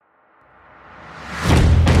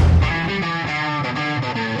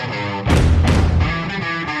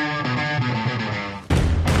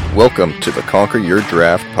Welcome to the Conquer Your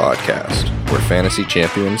Draft podcast, where fantasy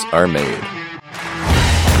champions are made.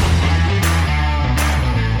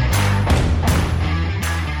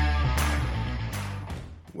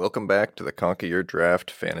 Welcome back to the Conquer Your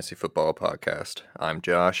Draft fantasy football podcast. I'm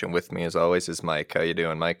Josh, and with me as always is Mike. How you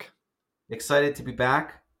doing, Mike? Excited to be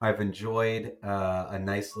back. I've enjoyed a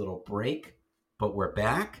nice little break, but we're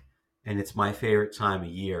back, and it's my favorite time of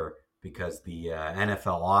year because the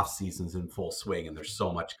NFL offseason's in full swing, and there's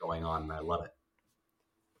so much going on, and I love it.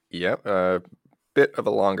 Yep, a bit of a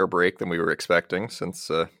longer break than we were expecting since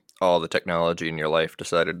all the technology in your life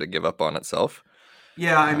decided to give up on itself.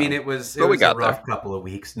 Yeah, I mean, it was a rough couple of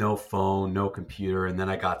weeks. No phone, no computer, and then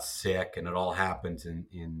I got sick, and it all happened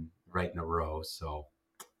in right in a row. So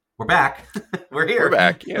we're back. We're here. We're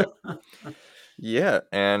back, yeah. Yeah,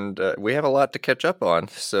 and we have a lot to catch up on.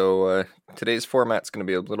 So today's format's going to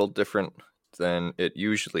be a little different than it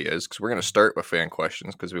usually is, because we're going to start with fan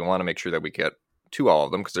questions, because we want to make sure that we get to all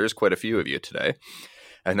of them, because there's quite a few of you today.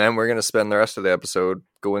 And then we're going to spend the rest of the episode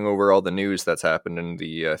going over all the news that's happened in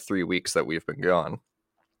the 3 weeks that we've been gone.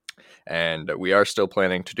 And we are still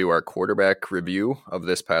planning to do our quarterback review of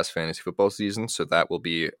this past fantasy football season, so that will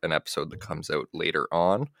be an episode that comes out later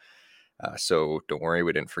on. So don't worry,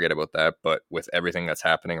 we didn't forget about that. But with everything that's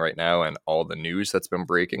happening right now and all the news that's been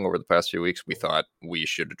breaking over the past few weeks, we thought we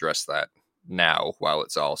should address that now while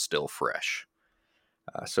it's all still fresh.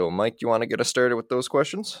 So Mike, you want to get us started with those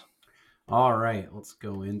questions? All right, let's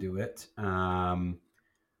go into it.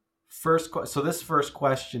 So this first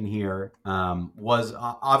question here was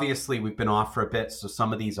obviously we've been off for a bit, so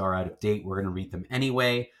some of these are out of date. We're going to read them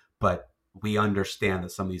anyway, but we understand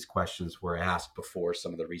that some of these questions were asked before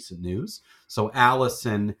some of the recent news. So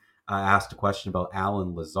Allison asked a question about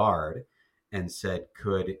Alan Lazard and said,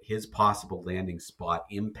 could his possible landing spot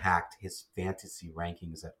impact his fantasy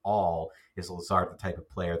rankings at all? Is Lazard the type of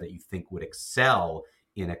player that you think would excel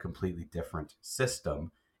in a completely different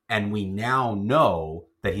system? And we now know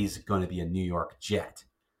that he's going to be a New York Jet.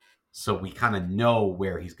 So we kind of know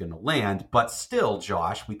where he's going to land. But still,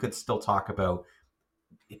 Josh, we could still talk about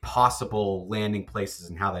possible landing places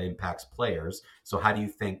and how that impacts players. So how do you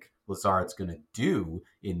think Lazard's going to do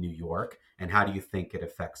in New York? And how do you think it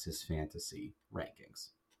affects his fantasy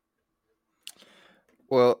rankings?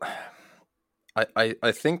 Well,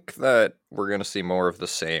 I think that we're going to see more of the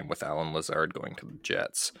same with Alan Lazard going to the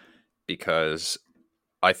Jets, because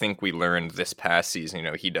I think we learned this past season,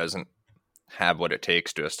 he doesn't have what it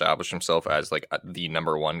takes to establish himself as like the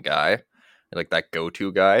number one guy, like that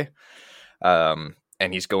go-to guy.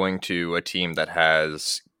 And he's going to a team that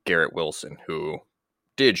has Garrett Wilson, who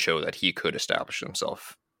did show that he could establish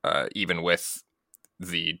himself, even with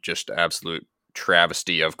the just absolute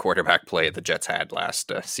travesty of quarterback play the Jets had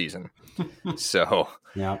last season. So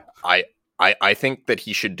yeah, I think that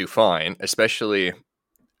he should do fine, especially,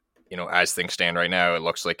 as things stand right now, it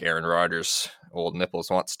looks like Aaron Rodgers, old Nipples,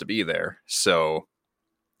 wants to be there. So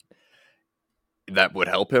that would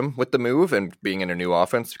help him with the move and being in a new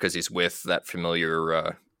offense, because he's with that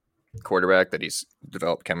familiar quarterback that he's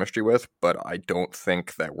developed chemistry with. But I don't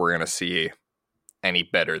think that we're going to see any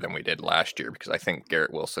better than we did last year, because I think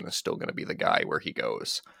Garrett Wilson is still going to be the guy where he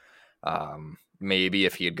goes. Maybe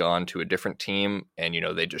if he had gone to a different team and,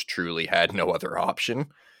 they just truly had no other option,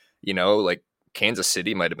 like Kansas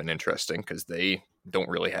City might have been interesting, because they don't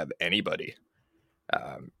really have anybody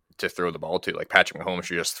to throw the ball to. Like Patrick Mahomes,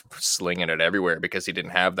 you're just slinging it everywhere because he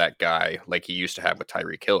didn't have that guy like he used to have with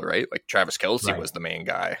Tyreek Hill, right? Like Travis Kelce was the main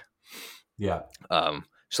guy. Yeah.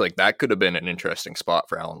 So like that could have been an interesting spot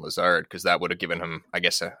for Alan Lazard, because that would have given him, I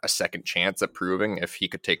guess, a second chance at proving if he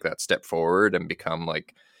could take that step forward and become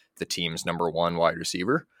like the team's number one wide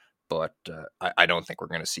receiver. But I don't think we're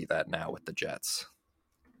going to see that now with the Jets.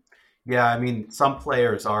 Yeah, I mean, some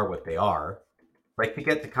players are what they are. Like, to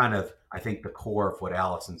get to kind of, I think, the core of what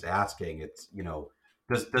Allison's asking, it's,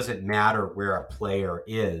 does it matter where a player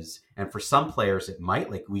is? And for some players, it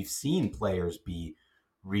might. Like, we've seen players be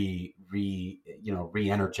re-energized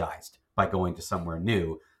by going to somewhere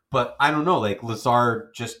new. But I don't know, like,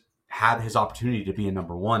 Lazard just had his opportunity to be a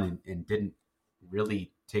number one and didn't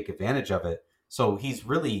really take advantage of it. So he's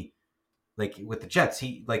really, like, with the Jets,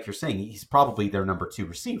 he, like you're saying, he's probably their number two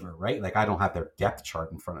receiver, right? Like, I don't have their depth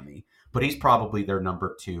chart in front of me, but he's probably their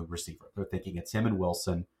number two receiver. They're thinking it's him and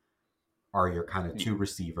Wilson are your kind of two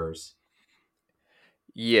receivers.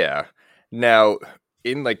 Yeah. Now,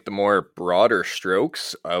 in like the more broader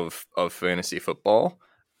strokes of fantasy football,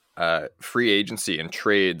 free agency and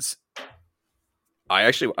trades,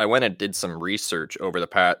 I went and did some research over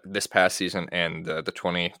this past season and the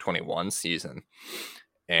 2021 season.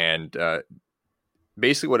 And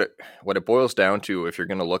basically what it boils down to, if you're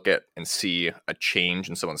going to look at and see a change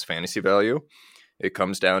in someone's fantasy value, it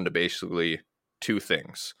comes down to basically two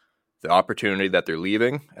things: the opportunity that they're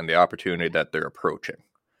leaving and the opportunity that they're approaching.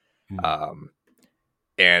 Um,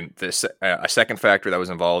 and this a second factor that was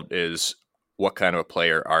involved is what kind of a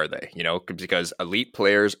player are they? Because elite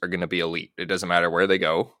players are going to be elite. It doesn't matter where they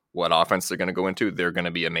go, what offense they're going to go into, they're going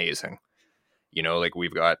to be amazing. Like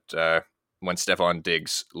we've got when Stephon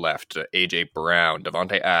Diggs left, AJ Brown,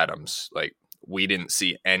 Devontae Adams, like we didn't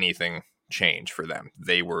see anything change for them.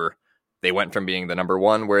 They went from being the number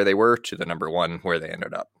one where they were to the number one where they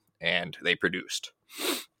ended up, and they produced.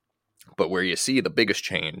 But where you see the biggest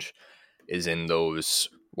change is in those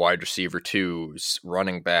wide receiver twos,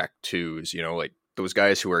 running back twos, like those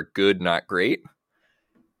guys who are good, not great.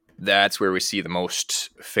 That's where we see the most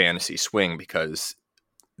fantasy swing, because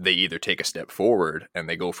they either take a step forward and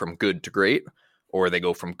they go from good to great, or they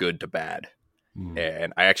go from good to bad.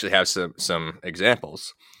 And I actually have some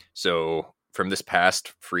examples. So from this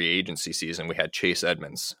past free agency season, we had Chase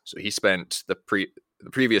Edmonds. So he spent the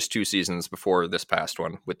previous 2 seasons before this past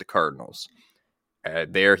one with the Cardinals.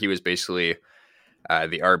 There he was basically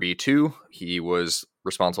the RB2. He was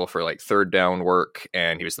responsible for like third down work,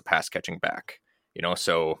 and he was the pass catching back.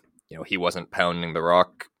 So he wasn't pounding the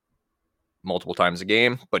rock multiple times a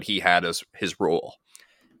game, but he had his role.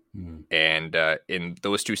 And in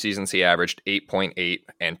those 2 seasons, he averaged 8.8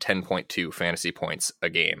 and 10.2 fantasy points a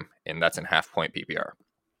game, and that's in half-point PPR.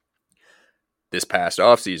 This past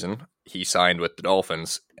offseason, he signed with the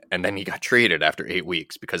Dolphins, and then he got traded after 8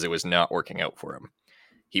 weeks because it was not working out for him.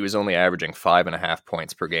 He was only averaging 5.5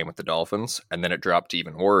 points per game with the Dolphins, and then it dropped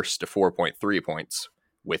even worse to 4.3 points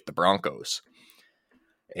with the Broncos.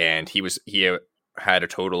 And he had a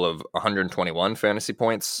total of 121 fantasy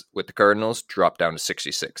points with the Cardinals, dropped down to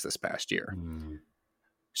 66 this past year.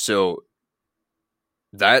 So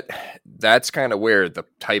that's kind of where the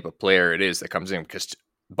type of player it is that comes in, because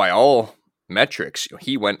by all metrics,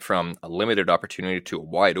 he went from a limited opportunity to a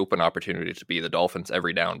wide open opportunity to be the Dolphins'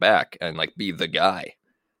 every down back and like be the guy.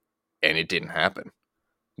 And it didn't happen.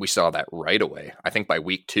 We saw that right away. I think by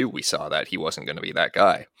week 2, we saw that he wasn't going to be that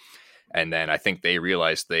guy. And then I think they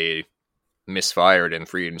realized they misfired in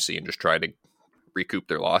free agency and just tried to recoup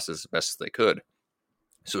their losses as best as they could.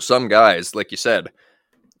 So some guys, like you said,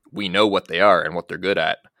 we know what they are and what they're good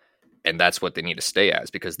at, and that's what they need to stay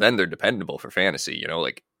as, because then they're dependable for fantasy.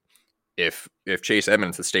 Like if Chase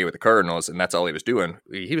Edmonds had stayed with the Cardinals and that's all he was doing,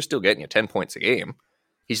 he was still getting you 10 points a game.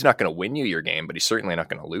 He's not going to win you your game, but he's certainly not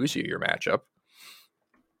going to lose you your matchup.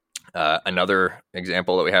 Another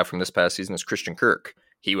example that we have from this past season is Christian Kirk.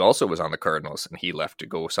 He also was on the Cardinals, and he left to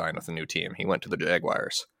go sign with a new team. He went to the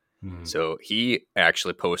Jaguars. So he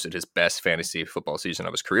actually posted his best fantasy football season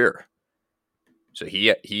of his career. So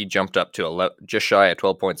he jumped up to just shy of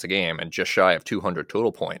 12 points a game and just shy of 200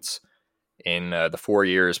 total points. In the 4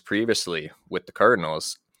 years previously with the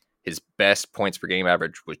Cardinals, his best points per game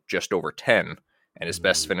average was just over 10, and his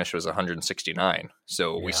best finish was 169.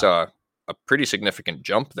 So we saw a pretty significant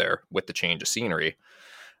jump there with the change of scenery.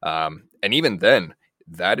 And even then,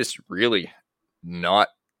 that is really not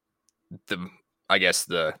the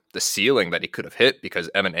ceiling that he could have hit, because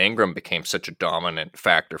Evan Engram became such a dominant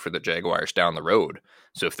factor for the Jaguars down the road.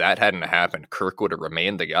 So if that hadn't happened, Kirk would have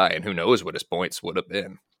remained the guy, and who knows what his points would have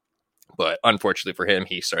been. But unfortunately for him,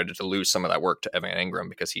 he started to lose some of that work to Evan Engram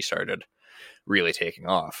because he started really taking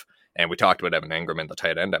off. And we talked about Evan Engram in the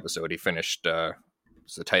tight end episode. He finished the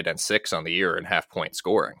tight end 6 on the year in half-point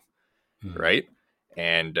scoring, right?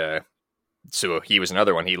 And so he was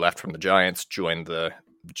another one. He left from the Giants, joined the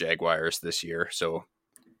Jaguars this year. So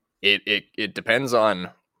it depends on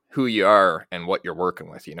who you are and what you're working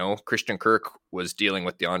with. Christian Kirk was dealing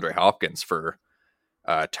with DeAndre Hopkins for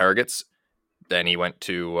targets. Then he went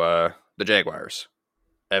to the Jaguars.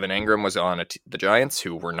 Evan Engram was on the Giants,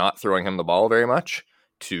 who were not throwing him the ball very much,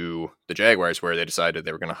 to the Jaguars, where they decided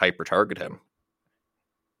they were going to hyper-target him.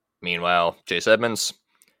 Meanwhile, Chase Edmonds,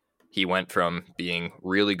 he went from being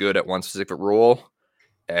really good at one specific role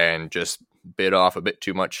and just bit off a bit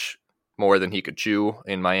too much more than he could chew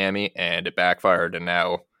in Miami, and it backfired, and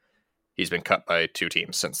now he's been cut by 2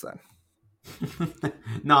 teams since then.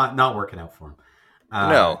 Not working out for him.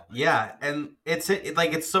 No. Yeah, and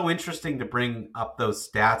it's so interesting to bring up those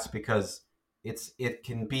stats, because it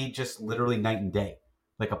can be just literally night and day.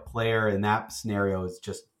 Like a player in that scenario is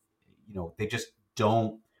just, they just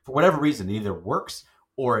don't, for whatever reason, it either works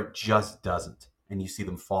or it just doesn't, and you see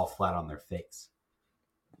them fall flat on their face.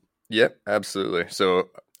 Yep, absolutely. So,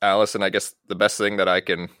 Allison, I guess the best thing that I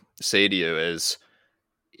can say to you is,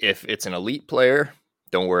 if it's an elite player,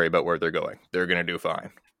 don't worry about where they're going. They're going to do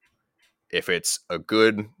fine. If it's a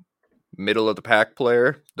good middle of the pack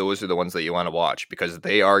player, those are the ones that you want to watch because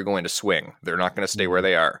they are going to swing. They're not going to stay where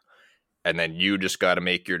they are. And then you just got to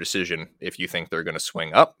make your decision if you think they're going to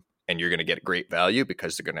swing up and you're going to get great value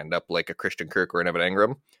because they're going to end up like a Christian Kirk or an Evan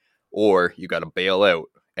Engram, or you got to bail out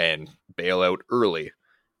and bail out early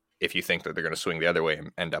if you think that they're going to swing the other way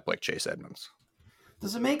and end up like Chase Edmonds.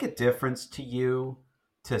 Does it make a difference to you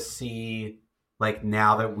to see, like,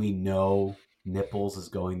 now that we know Nipples is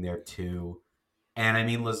going there too? And I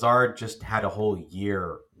mean, Lazard just had a whole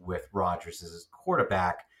year with Rodgers as his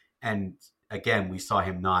quarterback. And again, we saw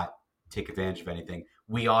him not take advantage of anything.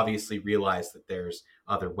 We obviously realize that there's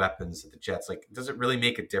other weapons at the Jets. Like, does it really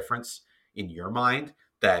make a difference in your mind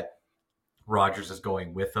that Rodgers is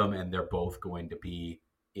going with them and they're both going to be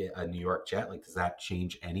a New York Jet? Like, does that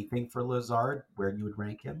change anything for Lazard, where you would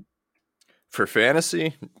rank him? For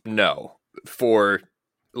fantasy, no. For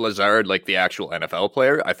Lazard, like the actual NFL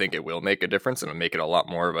player, I think it will make a difference and it'll make it a lot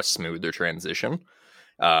more of a smoother transition.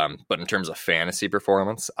 But in terms of fantasy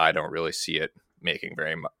performance, I don't really see it making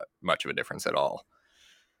very much of a difference at all,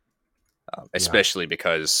 especially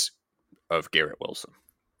because of Garrett Wilson.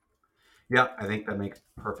 Yeah, I think that makes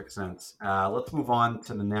perfect sense. Let's move on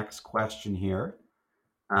to the next question here.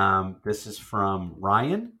 This is from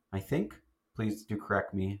Ryan, I think. Please do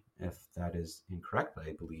correct me if that is incorrect, but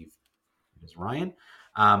I believe it is Ryan.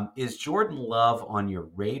 Is Jordan Love on your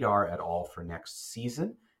radar at all for next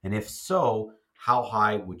season? And if so, how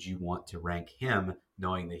high would you want to rank him,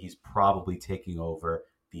 knowing that he's probably taking over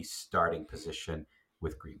the starting position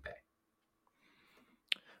with Green Bay?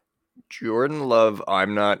 Jordan Love,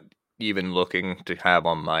 I'm not even looking to have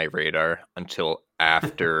on my radar until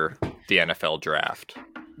after the NFL draft.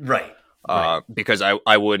 Right. Because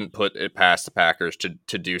I wouldn't put it past the Packers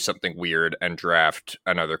to do something weird and draft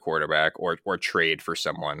another quarterback or trade for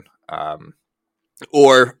someone.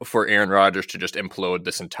 Or for Aaron Rodgers to just implode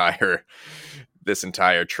this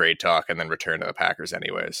entire trade talk and then return to the Packers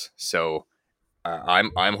anyways. So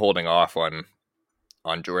I'm holding off on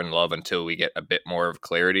Jordan Love until we get a bit more of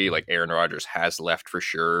clarity. Like Aaron Rodgers has left for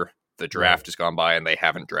sure. The draft has gone by and they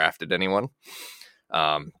haven't drafted anyone.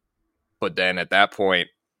 But then at that point,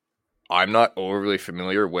 I'm not overly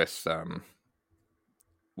familiar with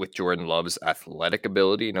Jordan Love's athletic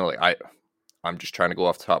ability. You know, like I'm just trying to go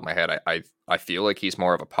off the top of my head. I feel like he's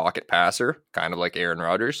more of a pocket passer, kind of like Aaron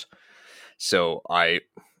Rodgers. So I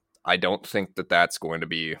don't think that that's going to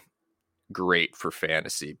be great for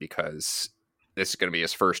fantasy because this is going to be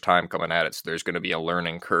his first time coming at it. So there's going to be a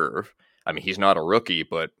learning curve. I mean, he's not a rookie,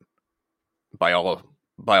 but by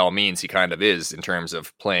all means, he kind of is in terms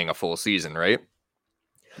of playing a full season, right?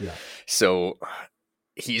 Yeah. So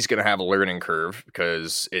he's going to have a learning curve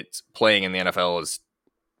because it's playing in the NFL is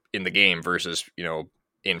in the game versus,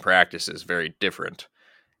 in practice is very different.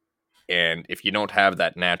 And if you don't have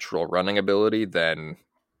that natural running ability, then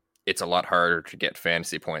it's a lot harder to get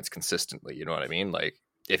fantasy points consistently. You know what I mean? Like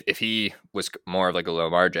if he was more of like a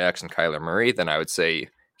Lamar Jackson, Kyler Murray, then I would say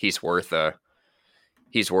he's worth a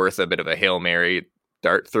bit of a Hail Mary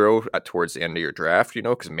dart throw towards the end of your draft,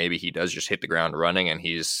 because maybe he does just hit the ground running and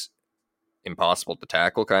he's impossible to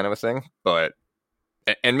tackle kind of a thing.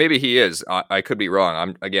 And maybe he is. I could be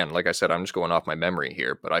wrong. Like I said, I'm just going off my memory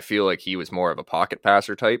here, but I feel like he was more of a pocket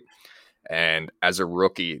passer type. And as a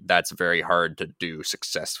rookie, that's very hard to do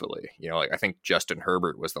successfully. I think Justin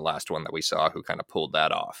Herbert was the last one that we saw who kind of pulled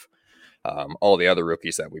that off. All the other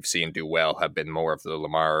rookies that we've seen do well have been more of the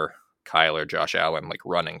Lamar, Kyler, Josh Allen, like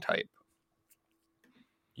running type.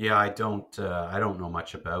 Yeah, I don't know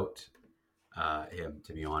much about him,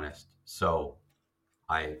 to be honest. So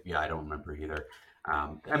I don't remember either.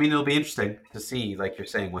 I mean, it'll be interesting to see, like you're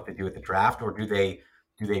saying, what they do at the draft, or do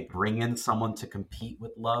they bring in someone to compete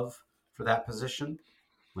with Love for that position?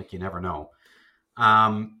 Like, you never know.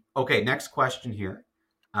 Okay, next question here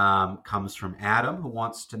comes from Adam, who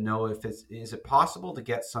wants to know is it possible to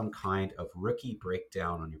get some kind of rookie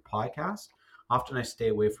breakdown on your podcast? Often I stay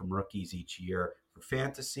away from rookies each year for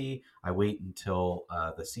fantasy. I wait until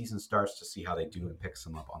the season starts to see how they do and pick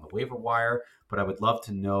some up on the waiver wire. But I would love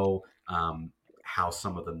to know how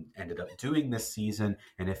some of them ended up doing this season,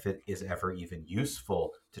 and if it is ever even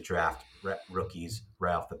useful to draft rookies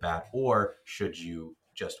right off the bat, or should you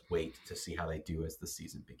just wait to see how they do as the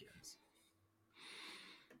season begins?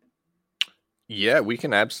 Yeah, we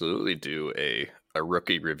can absolutely do a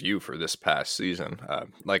rookie review for this past season.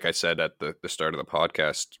 Like I said at the start of the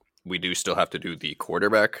podcast, we do still have to do the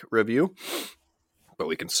quarterback review, but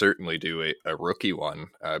we can certainly do a rookie one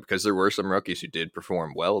because there were some rookies who did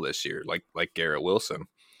perform well this year, like Garrett Wilson.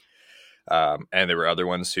 And there were other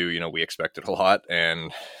ones who, we expected a lot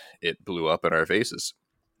and it blew up in our faces.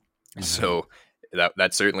 So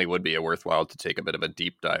that certainly would be a worthwhile to take a bit of a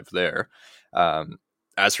deep dive there.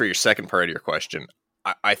 As for your second part of your question,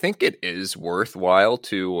 I think it is worthwhile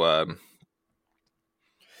to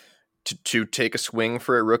take a swing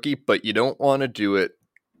for a rookie, but you don't want to do it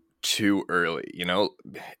too early.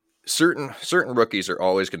 Certain rookies are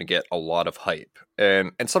always going to get a lot of hype,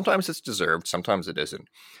 and sometimes it's deserved, sometimes it isn't.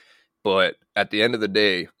 But at the end of the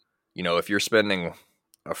day, if you're spending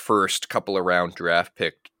a first couple of round draft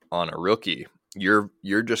pick on a rookie, you're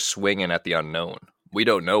just swinging at the unknown. We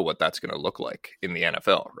don't know what that's going to look like in the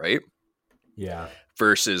NFL, right? Yeah.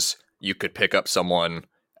 Versus you could pick up someone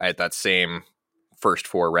at that same first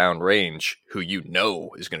 4-round range who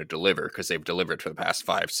is going to deliver because they've delivered for the past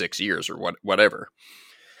 5-6 years or whatever.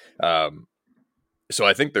 So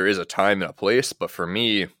I think there is a time and a place, but for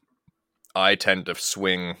me, I tend to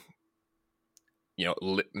swing,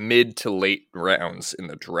 mid to late rounds in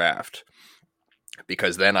the draft,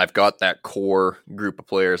 because then I've got that core group of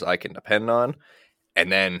players I can depend on. And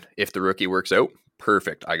then if the rookie works out,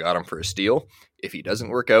 perfect. I got him for a steal. If he doesn't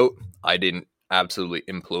work out, I didn't absolutely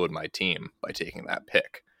implode my team by taking that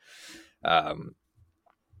pick. And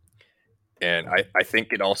I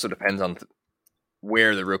think it also depends on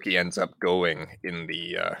where the rookie ends up going in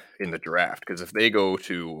the draft. Because if they go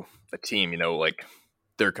to a team, like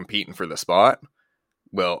they're competing for the spot,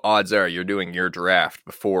 well, odds are you're doing your draft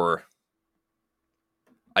before.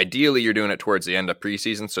 Ideally, you're doing it towards the end of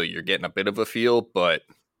preseason, so you're getting a bit of a feel, but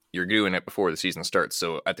you're doing it before the season starts.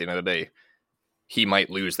 So at the end of the day, he might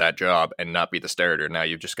lose that job and not be the starter. Now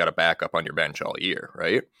you've just got a backup on your bench all year,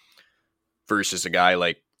 right? Versus a guy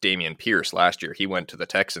like Dameon Pierce last year. He went to the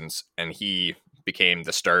Texans and he became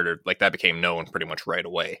the starter. Like, that became known pretty much right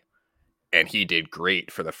away. And he did great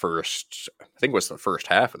for the first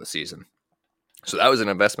half of the season. So that was an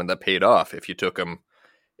investment that paid off if you took him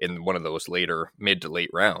in one of those later mid to late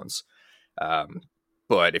rounds.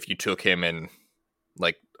 But if you took him in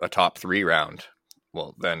like a top 3 round,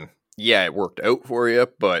 well, then yeah, it worked out for you,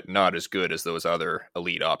 but not as good as those other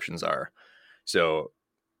elite options are. So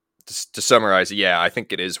to summarize, yeah, I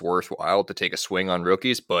think it is worthwhile to take a swing on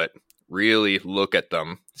rookies, but really look at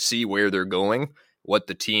them, see where they're going, what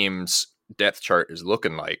the team's depth chart is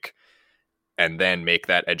looking like, and then make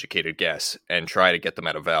that educated guess and try to get them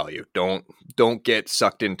at a value. Don't get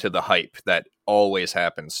sucked into the hype that always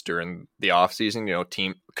happens during the offseason,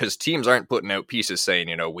 because teams aren't putting out pieces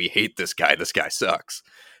saying, we hate this guy sucks.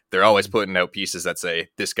 They're always putting out pieces that say,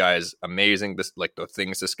 this guy's amazing, this, like the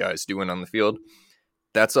things this guy's doing on the field.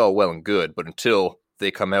 That's all well and good, but until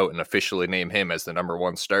they come out and officially name him as the number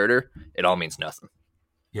 1 starter, it all means nothing.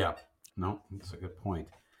 Yeah, no, that's a good point.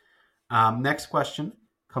 Next question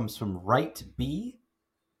comes from Right B.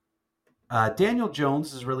 Daniel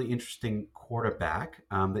Jones is a really interesting quarterback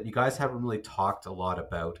that you guys haven't really talked a lot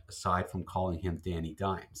about, aside from calling him Danny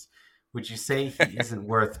Dimes. Would you say he isn't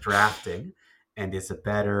worth drafting, and is it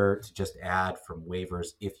better to just add from waivers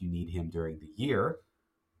if you need him during the year?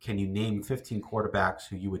 Can you name 15 quarterbacks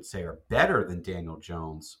who you would say are better than Daniel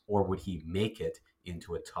Jones, or would he make it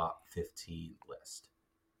into a top 15 list?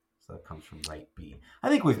 So that comes from Right B. I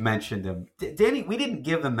think we've mentioned him. Danny, we didn't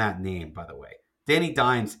give him that name, by the way. Danny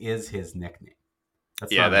Dimes is his nickname.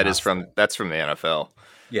 That's from the NFL.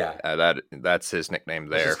 Yeah, that's his nickname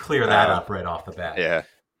there. Let's just clear that up right off the bat. Yeah,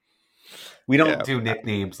 we don't do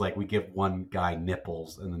nicknames like we give one guy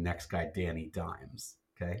Nipples and the next guy Danny Dimes.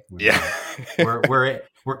 Okay.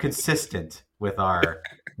 We're consistent with our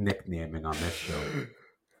nicknaming on this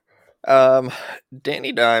show.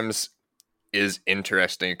 Danny Dimes is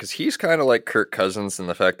interesting because he's kind of like Kirk Cousins in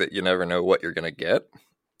the fact that you never know what you're going to get.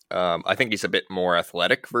 I think he's a bit more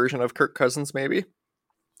athletic version of Kirk Cousins, maybe,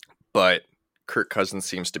 but Kirk Cousins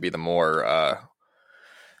seems to be the more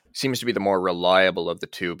reliable of the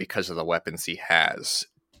two because of the weapons he has.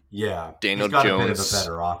 Yeah, Daniel he's got Jones, a bit of a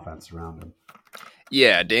better offense around him.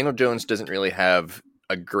 Yeah, Daniel Jones doesn't really have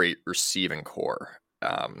a great receiving core.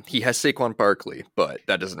 He has Saquon Barkley, but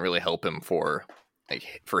that doesn't really help him for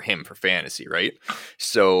fantasy, right?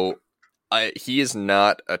 So he is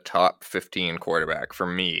not a top 15 quarterback for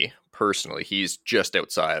me personally. He's just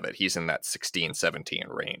outside of it. He's in that 16, 17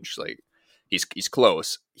 range. Like he's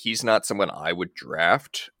close. He's not someone I would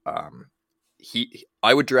draft.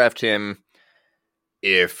 I would draft him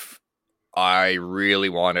if I really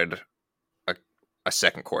wanted a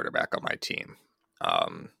second quarterback on my team.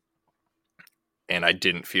 And I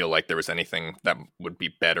didn't feel like there was anything that would be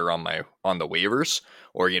better on the waivers,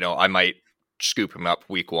 or, I might scoop him up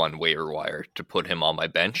week 1 waiver wire to put him on my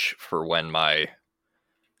bench for when my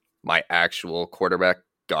actual quarterback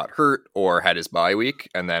got hurt or had his bye week.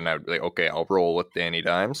 And then I'd be like, okay, I'll roll with Danny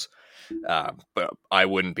Dimes. But I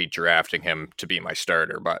wouldn't be drafting him to be my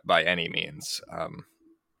starter by any means.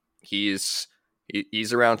 He's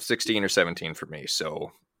around 16 or 17 for me,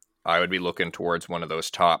 so I would be looking towards one of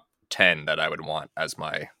those top 10 that I would want as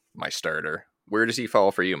my starter. Where does he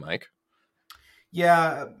fall for you, Mike?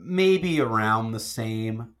 Yeah, maybe around the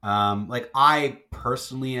same. Like I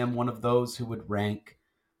personally am one of those who would rank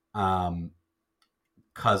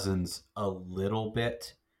Cousins a little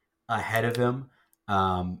bit ahead of him,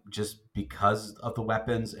 just because of the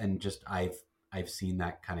weapons and just I've seen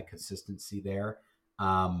that kind of consistency there.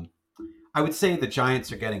 I would say the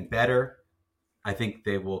Giants are getting better. I think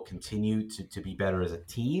they will continue to be better as a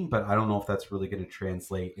team, but I don't know if that's really going to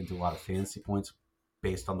translate into a lot of fantasy points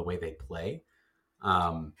based on the way they play.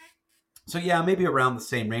 So yeah, maybe around the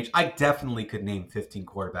same range. I definitely could name 15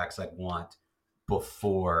 quarterbacks I'd want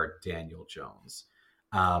before Daniel Jones.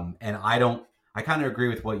 And I kind of agree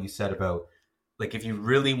with what you said about, like, if you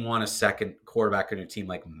really want a second quarterback on your team,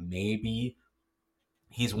 like maybe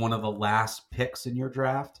he's one of the last picks in your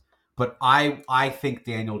draft. But I think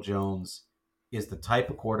Daniel Jones is the type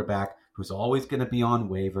of quarterback who's always going to be on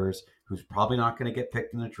waivers, who's probably not going to get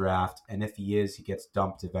picked in the draft. And if he is, he gets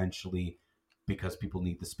dumped eventually because people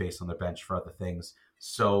need the space on their bench for other things.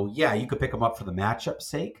 So yeah, you could pick him up for the matchup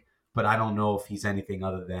sake, but I don't know if he's anything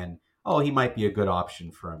other than, oh, he might be a good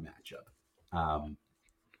option for a matchup.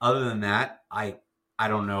 Other than that, I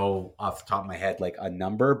don't know off the top of my head like a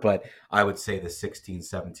number, but I would say the 16,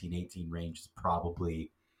 17, 18 range is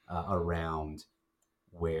probably around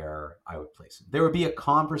where I would place him. There would be a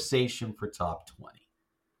conversation for top 20.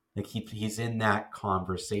 Like he's in that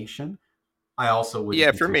conversation. I also would.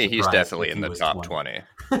 Yeah, for me, he's definitely in the top 20.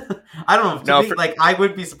 I don't know. Like I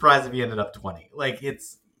would be surprised if he ended up 20. Like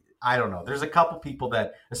I don't know. There's a couple people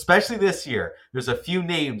that, especially this year, there's a few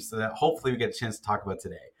names that hopefully we get a chance to talk about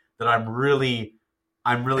today that I'm really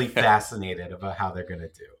fascinated about how they're going to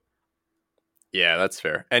do. Yeah, that's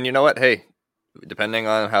fair. And you know what? Hey, depending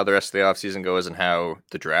on how the rest of the offseason goes and how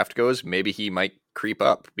the draft goes, maybe he might creep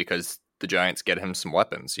up because the Giants get him some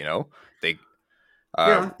weapons, you know? They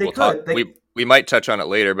could. We might touch on it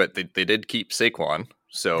later, but they did keep Saquon.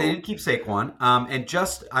 So they did keep Saquon. And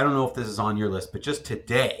just, I don't know if this is on your list, but just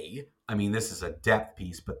today, I mean, this is a depth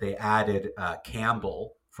piece, but they added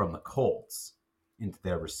Campbell from the Colts into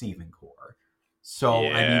their receiving core. So, yeah,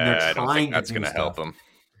 I mean, they're trying to do stuff. I don't think that's going to help them.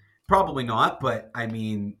 Probably not, but I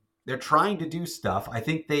mean, they're trying to do stuff. I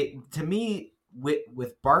think to me,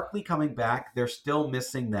 with Barkley coming back, they're still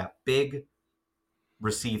missing that big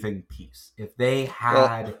receiving piece. If they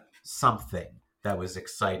had something that was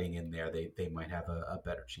exciting in there, they might have a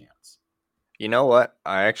better chance. You know what?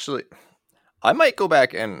 I might go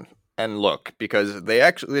back and look, because they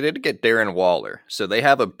did get Darren Waller, so they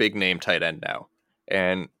have a big name tight end now.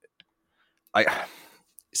 And I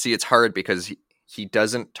see it's hard because he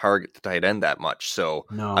doesn't target the tight end that much. So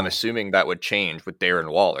no. I'm assuming that would change with Darren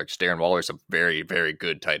Waller, because Darren Waller's a very, very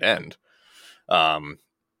good tight end.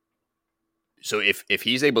 So if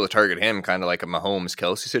he's able to target him, kind of like a Mahomes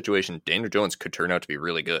Kelsey situation, Daniel Jones could turn out to be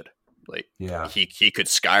really good. Like, yeah, he could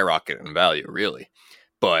skyrocket in value, really.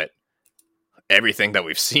 But everything that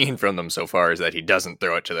we've seen from them so far is that he doesn't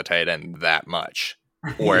throw it to the tight end that much.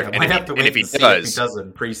 Or if he does it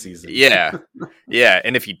in preseason. Yeah,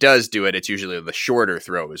 and if he does do it, it's usually the shorter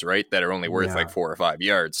throws, right, that are only worth like 4 or 5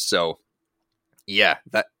 yards. So yeah,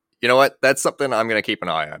 that, you know what, that's something I'm going to keep an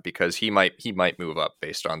eye on, because he might move up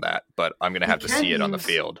based on that, but I'm going to have to see it on the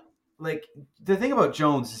field. Like, the thing about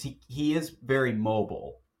Jones is he is very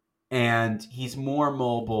mobile, and he's more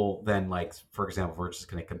mobile than, like, for example, if we're just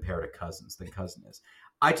going to compare to Cousins than Cousin is.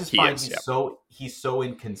 I just find he's so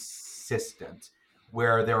inconsistent,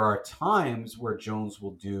 where there are times where Jones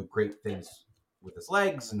will do great things with his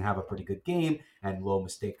legs and have a pretty good game and low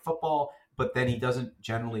mistake football, but then he doesn't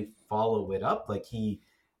generally follow it up. Like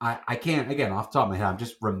I can't, again, off the top of my head, I'm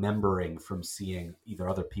just remembering from seeing either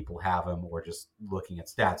other people have him or just looking at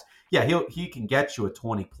stats. Yeah, he can get you a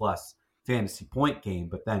 20-plus fantasy point game,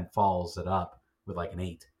 but then follows it up with like an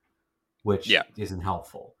 8, which isn't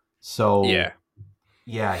helpful. So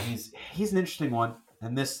yeah, he's an interesting one.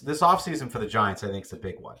 And this offseason for the Giants, I think, is a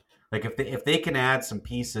big one. Like, if they can add some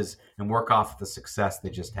pieces and work off the success they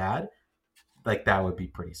just had, like, that would be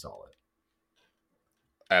pretty solid.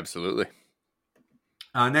 Absolutely.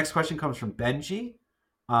 Next question comes from Benji,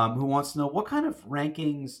 who wants to know, what kind of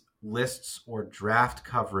rankings, lists, or draft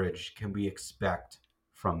coverage can we expect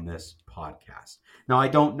from this podcast? Now, I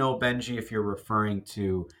don't know, Benji, if you're referring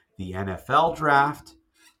to the NFL draft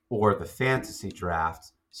or the fantasy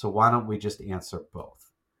draft, so why don't we just answer both?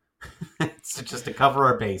 So just to cover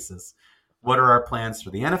our bases. what are our plans for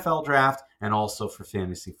the NFL draft and also for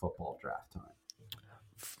fantasy football draft time?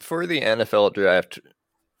 For the NFL draft,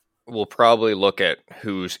 we'll probably look at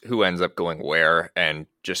who ends up going where and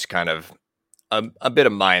just kind of a bit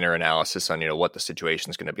of minor analysis on, what the situation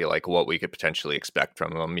is going to be like, what we could potentially expect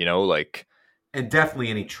from them, like. And definitely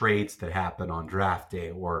any trades that happen on draft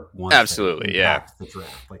day or ones Absolutely, that impact the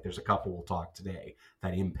draft. Like there's a couple we'll talk today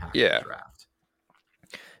that impact the draft.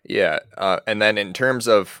 Yeah. And then in terms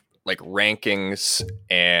of like rankings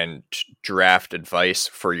and draft advice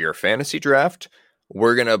for your fantasy draft,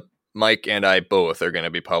 Mike and I both are going to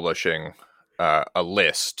be publishing a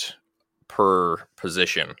list per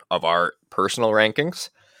position of our personal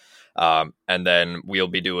rankings. And then we'll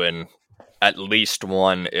be doing at least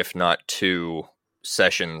one, if not two,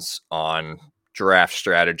 sessions on draft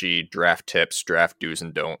strategy, draft tips, draft do's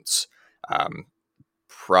and don'ts.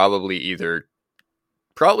 Probably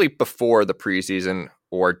before the preseason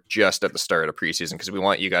or just at the start of preseason, because we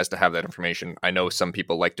want you guys to have that information. I know some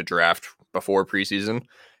people like to draft before preseason.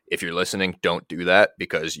 If you're listening, don't do that,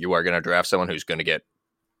 because you are going to draft someone who's going to get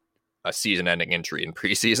a season-ending injury in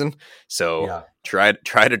preseason. So try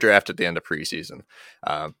to draft at the end of preseason.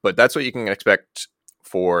 But that's what you can expect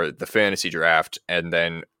for the fantasy draft. And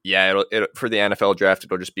then, for the NFL draft,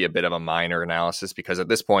 it'll just be a bit of a minor analysis, because at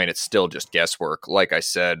this point, it's still just guesswork. Like I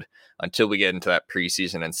said, until we get into that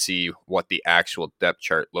preseason and see what the actual depth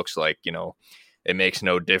chart looks like, it makes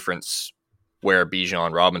no difference where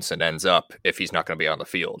Bijan Robinson ends up if he's not going to be on the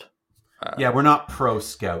field. We're not pro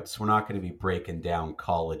scouts. We're not going to be breaking down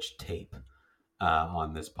college tape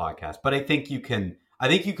on this podcast. But I think you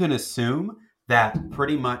can assume that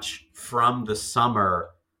pretty much from the summer,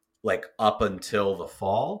 like up until the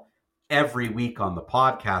fall, every week on the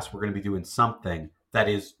podcast, we're going to be doing something that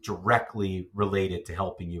is directly related to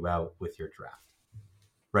helping you out with your draft.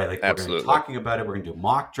 Right? Like we're going to be talking about it. We're going to do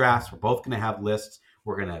mock drafts. We're both going to have lists.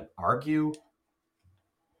 We're going to argue.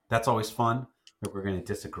 That's always fun. We're going to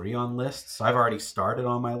disagree on lists. I've already started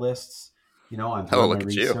on my lists. I'm doing my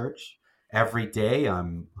research. Every day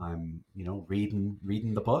I'm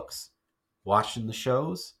reading the books, watching the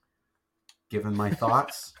shows, giving my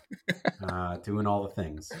thoughts, doing all the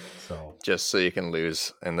things. So just so you can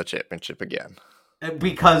lose in the championship again.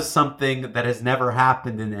 Because something that has never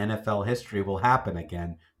happened in NFL history will happen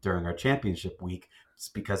again during our championship week. It's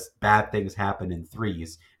because bad things happen in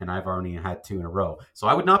threes, and I've already had 2 in a row. So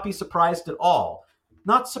I would not be surprised at all.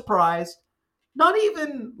 Not surprised. Not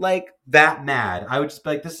even like that mad. I would just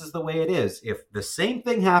be like, this is the way it is. If the same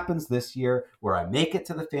thing happens this year where I make it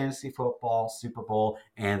to the fantasy football Super Bowl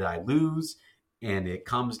and I lose, and it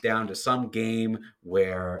comes down to some game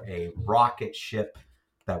where a rocket ship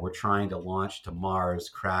that we're trying to launch to Mars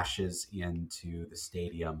crashes into the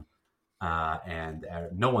stadium, and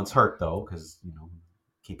no one's hurt though, because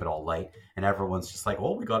keep it all light, and everyone's just like,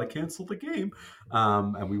 "Oh, we got to cancel the game,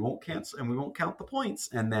 and we won't cancel, and we won't count the points,"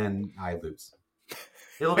 and then I lose.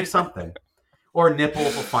 It'll be something, or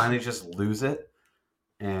Nipples will finally just lose it,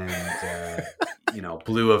 and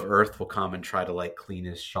Blue of Earth will come and try to like clean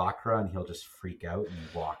his chakra, and he'll just freak out and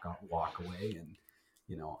walk away, and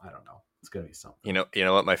I don't know. It's going to be something. You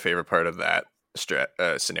know what my favorite part of that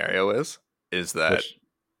scenario is that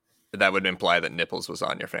that would imply that Nipples was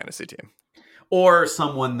on your fantasy team. Or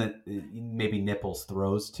someone that maybe Nipples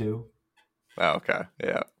throws to. Oh, okay.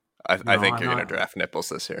 Yeah. I think you're going to draft Nipples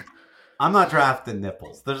this year. I'm not drafting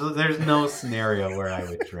Nipples. There's no scenario where I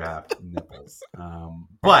would draft Nipples.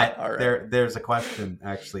 But right. There's a question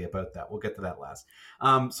actually about that. We'll get to that last.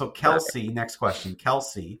 So Kelsey, next question.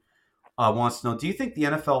 Kelsey wants to know, do you think the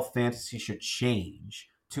NFL fantasy should change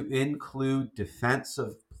to include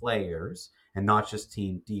defensive players and not just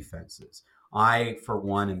team defenses? I, for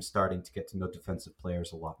one, am starting to get to know defensive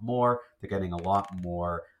players a lot more. They're getting a lot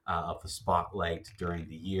more of the spotlight during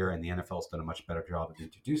the year, and the NFL's done a much better job of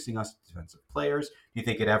introducing us to defensive players. Do you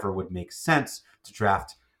think it ever would make sense to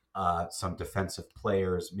draft some defensive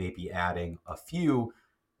players, maybe adding a few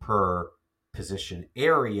per position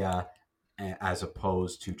area, as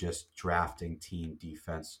opposed to just drafting team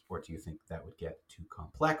defense, or do you think that would get too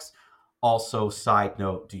complex? Also, side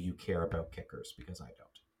note, do you care about kickers? Because I don't.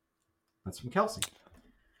 That's from Kelsey.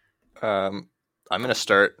 I'm going to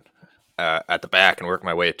start at the back and work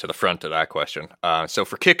my way to the front of that question. So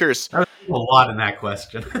for kickers... There was a lot in that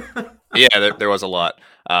question. Yeah, there was a lot.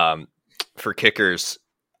 For kickers,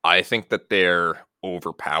 I think that they're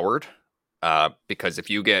overpowered because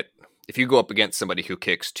if you go up against somebody who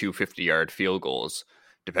kicks 2 50-yard field goals,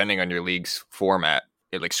 depending on your league's format,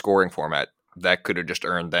 like scoring format, that could have just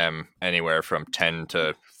earned them anywhere from 10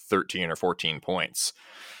 to 13 or 14 points.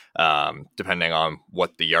 Depending on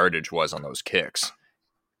what the yardage was on those kicks.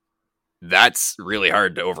 that's really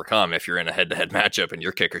hard to overcome if you're in a head-to-head matchup and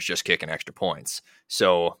your kicker's just kicking extra points.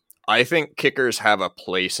 So I think kickers have a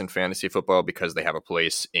place in fantasy football because they have a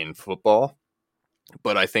place in football,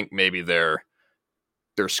 but I think maybe their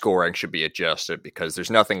scoring should be adjusted, because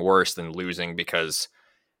there's nothing worse than losing because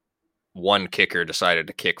one kicker decided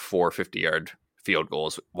to kick 4 50-yard field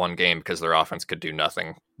goals one game because their offense could do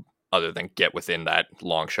nothing other than get within that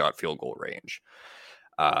long shot field goal range.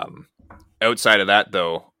 Outside of that,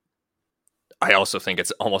 though, I also think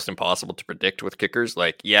it's almost impossible to predict with kickers.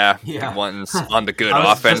 Like, the ones on the good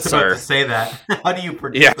offense just about to say that. How do you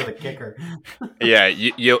predict with a kicker?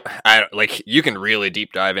 You can really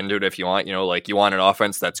deep dive into it if you want. Like, you want an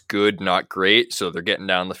offense that's good, not great, so they're getting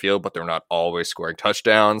down the field, but they're not always scoring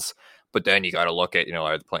touchdowns. But then you got to look at,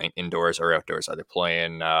 are they playing indoors or outdoors? Are they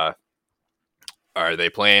playing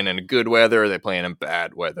in good weather? Are they playing in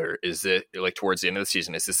bad weather? Is it like towards the end of the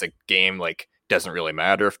season? Is this a game like doesn't really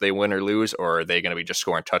matter if they win or lose, or are they going to be just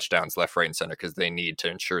scoring touchdowns left, right, and center because they need to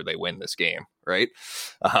ensure they win this game, right?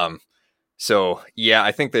 So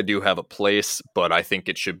I think they do have a place, but I think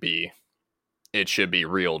it should be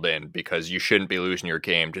reeled in, because you shouldn't be losing your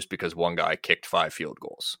game just because one guy kicked 5 field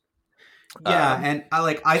goals. Yeah, and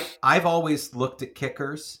I've always looked at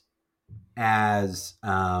kickers as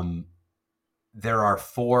there are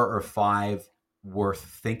 4 or 5 worth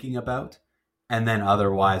thinking about, and then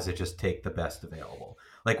otherwise I just take the best available.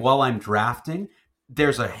 Like, while I'm drafting,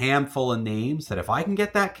 there's a handful of names that if I can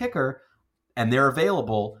get that kicker and they're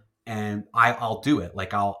available, and I'll do it.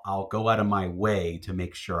 Like, I'll go out of my way to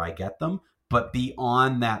make sure I get them. But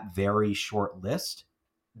beyond that very short list,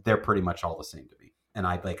 they're pretty much all the same to me. And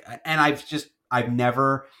I've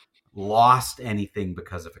never lost anything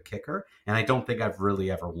because of a kicker, and I don't think I've really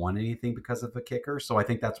ever won anything because of a kicker. So I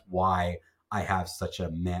think that's why I have such a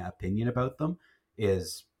meh opinion about them,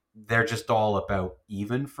 is they're just all about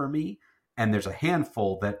even for me. And there's a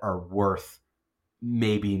handful that are worth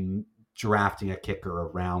maybe drafting a kicker a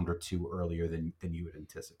round or 2 earlier than you had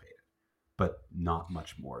anticipated, but not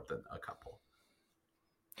much more than a couple.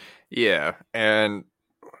 Yeah, and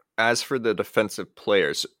as for the defensive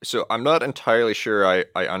players, so I'm not entirely sure I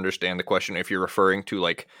understand the question, if you're referring to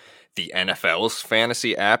like the NFL's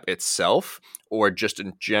fantasy app itself or just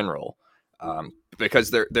in general,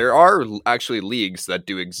 because there are actually leagues that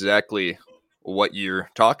do exactly what you're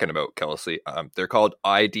talking about, Kelsey. They're called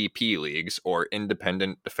IDP leagues, or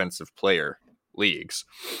independent defensive player leagues,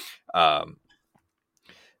 or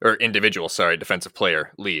individual, defensive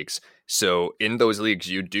player leagues. So in those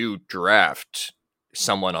leagues, you do draft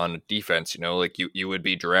someone on defense, like you would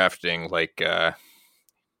be drafting like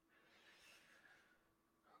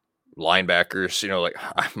linebackers, like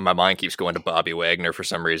my mind keeps going to Bobby Wagner for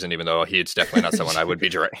some reason, even though he's definitely not someone I would be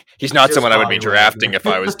he's not someone I would be drafting if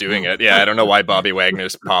I was doing it. I don't know why Bobby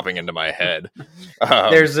Wagner's popping into my head.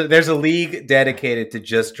 There's a league dedicated to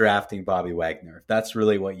just drafting Bobby Wagner. If that's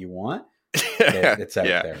really what you want, it's out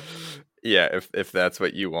there. Yeah, if that's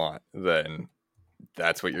what you want, then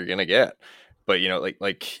that's what you're gonna get. But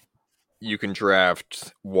like you can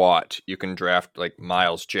draft Watt, you can draft like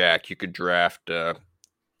Miles Jack, you could draft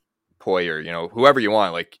Poyer, whoever you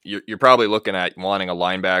want. Like you're probably looking at wanting a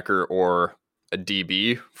linebacker or a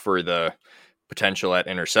DB for the potential at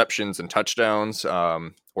interceptions and touchdowns,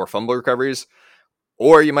 or fumble recoveries,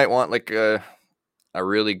 or you might want like a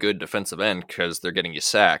really good defensive end because they're getting you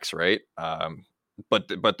sacks, right?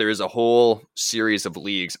 But there is a whole series of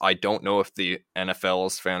leagues. I don't know if the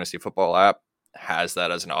NFL's fantasy football app has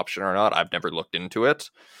that as an option or not. I've never looked into it.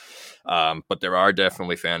 But there are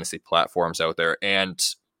definitely fantasy platforms out there and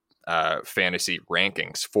fantasy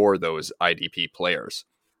rankings for those IDP players.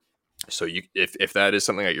 So if that is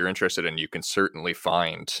something that you're interested in, you can certainly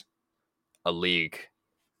find a league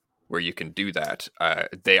where you can do that.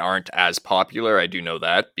 They aren't as popular. I do know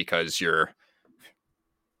that, because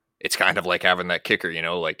it's kind of like having that kicker,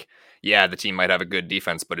 like, the team might have a good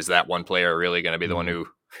defense, but is that one player really going to be the one who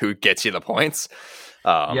gets you the points?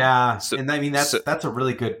 And I mean, that's a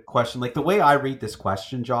really good question. Like, the way I read this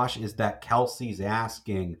question, Josh, is that Kelsey's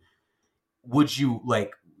asking,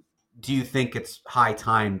 do you think it's high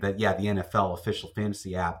time that, the NFL official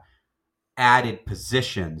fantasy app added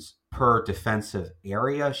positions per defensive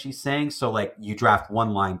area, she's saying? So like, you draft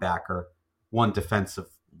one linebacker, one defensive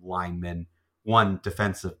lineman, one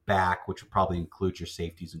defensive back, which would probably include your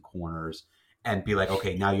safeties and corners, and be like,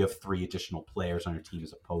 okay, now you have 3 additional players on your team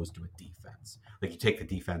as opposed to a defense. Like, you take the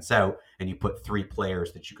defense out and you put 3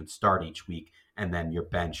 players that you can start each week, and then your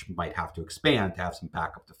bench might have to expand to have some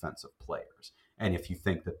backup defensive players. And if you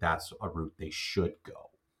think that that's a route they should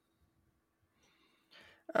go.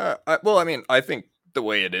 I think the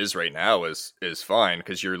way it is right now is fine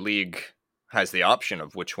because your league has the option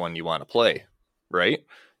of which one you want to play, right?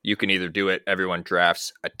 You can either do it, everyone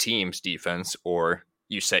drafts a team's defense, or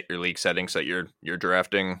you set your league settings that you're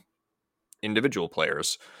drafting individual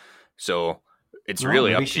players. So it's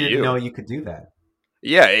really maybe up she to didn't you. know you could do that.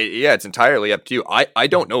 Yeah, it's entirely up to you. I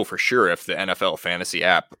don't know for sure if the NFL fantasy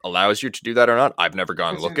app allows you to do that or not. I've never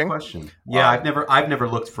gone That's a good looking. question. Yeah, I've never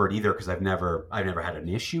looked for it either because I've never had an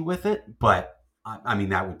issue with it. But I mean,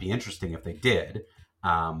 that would be interesting if they did.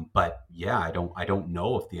 But yeah, I don't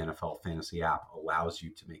know if the NFL fantasy app allows you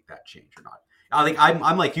to make that change or not. I think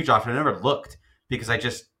I'm like you, Josh. I never looked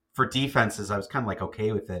because for defenses, I was kind of like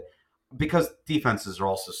okay with it because defenses are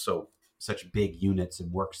also such big units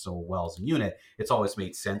and work so well as a unit. It's always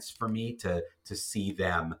made sense for me to see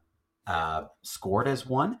them scored as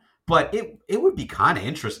one. But it would be kind of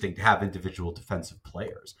interesting to have individual defensive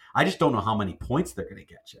players. I just don't know how many points they're going to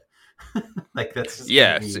get you. Like that's just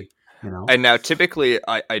be, And now typically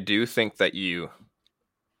I do think that you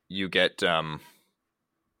get I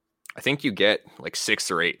think you get like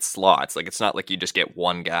 6 or 8 slots. Like it's not like you just get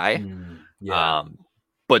one guy.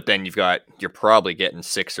 But then you're probably getting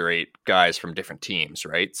 6 or 8 guys from different teams,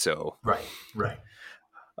 right? So right.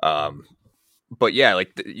 But yeah,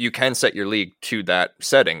 like you can set your league to that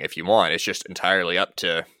setting if you want. It's just entirely up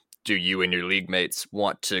to do you and your league mates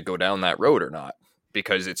want to go down that road or not?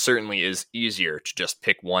 Because it certainly is easier to just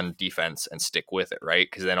pick one defense and stick with it, right?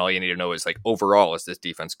 Because then all you need to know is like overall, is this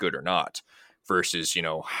defense good or not? Versus,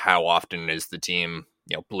 how often is the team,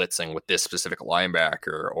 blitzing with this specific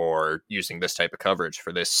linebacker or using this type of coverage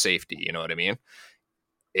for this safety, you know what I mean?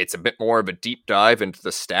 It's a bit more of a deep dive into the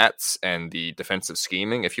stats and the defensive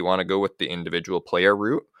scheming if you want to go with the individual player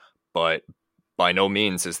route, but by no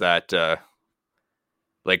means is that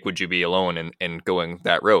would you be alone in going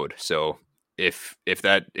that road. So if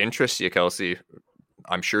that interests you, Kelsey,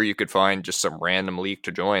 I'm sure you could find just some random league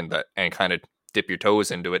to join that and kind of dip your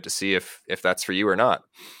toes into it to see if that's for you or not.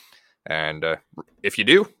 And if you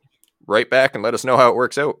do, write back and let us know how it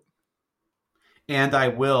works out. And I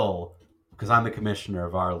will, because I'm the commissioner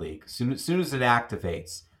of our league. As soon as it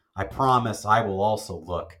activates, I promise I will also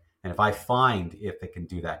look. And if I find if it can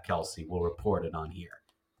do that, Kelsey, we'll report it on here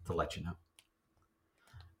to let you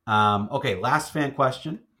know. Okay, last fan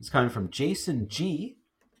question is coming from Jason G,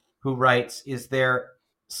 who writes, is there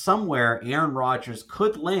somewhere Aaron Rodgers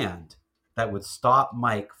could land that would stop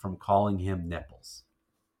Mike from calling him Nipples?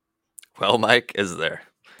 Well, Mike, is there?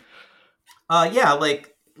 Yeah,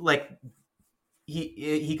 like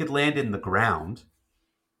he could land in the ground.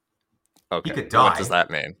 Okay. He could die. What does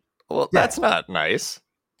that mean? Well, that's not nice.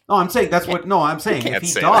 No, I'm saying I'm saying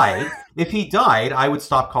if he died, I would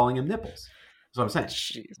stop calling him Nipples. That's what I'm saying.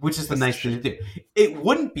 Jeez, which is the nice thing to do. It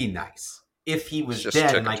wouldn't be nice if he was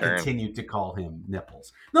dead and I continued to call him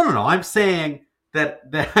Nipples. No. I'm saying that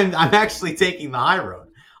I'm actually taking the high road.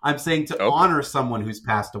 I'm saying to honor someone who's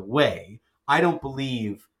passed away. I don't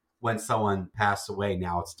believe when someone passed away,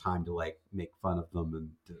 now it's time to make fun of them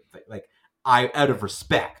and out of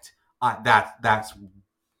respect,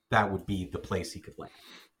 that would be the place he could land.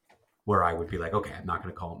 Where I would be like, okay, I'm not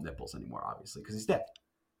going to call him Nipples anymore, obviously, because he's dead.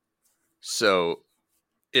 So,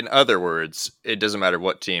 in other words, it doesn't matter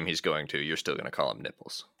what team he's going to, you're still going to call him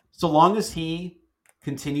Nipples. So long as he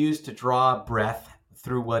continues to draw breath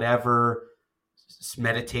through whatever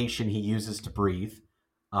meditation he uses to breathe.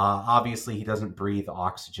 Obviously, he doesn't breathe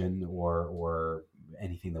oxygen or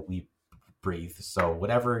anything that we breathe. So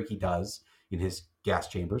whatever he does in his gas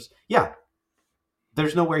chambers,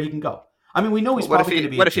 there's nowhere he can go. I mean, we know he's probably going to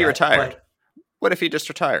be. What if he retired? What if he just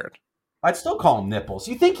retired? I'd still call him Nipples.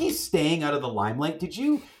 You think he's staying out of the limelight? Did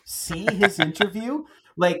you see his interview?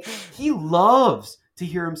 He loves to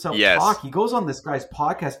hear himself talk. He goes on this guy's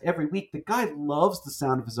podcast every week. The guy loves the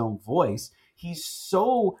sound of his own voice. He's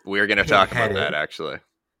so we're going to talk about that, actually.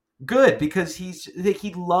 Good, because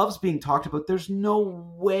he loves being talked about. There's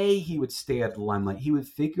no way he would stay out of the limelight. He would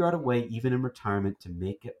figure out a way, even in retirement, to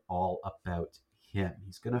make it all about him.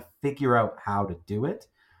 He's going to figure out how to do it.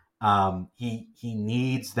 He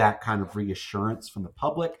needs that kind of reassurance from the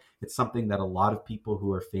public. It's something that a lot of people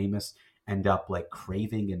who are famous end up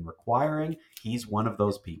craving and requiring. He's one of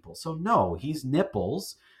those people. So no, he's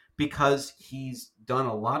Nipples because he's done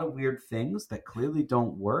a lot of weird things that clearly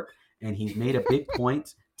don't work. And he's made a big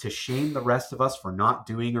point to shame the rest of us for not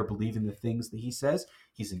doing or believing the things that he says.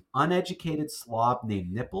 He's an uneducated slob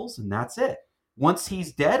named Nipples, and that's it. Once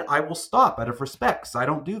he's dead, I will stop out of respect, because I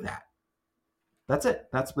don't do that. That's it.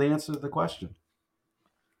 That's the answer to the question.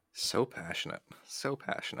 So passionate. So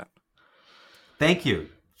passionate. Thank you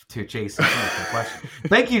to Jason for the question.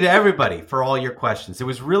 Thank you to everybody for all your questions. It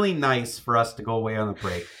was really nice for us to go away on a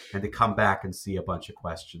break and to come back and see a bunch of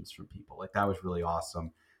questions from people. Like, that was really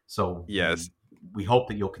awesome. So Yes. we hope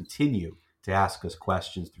that you'll continue to ask us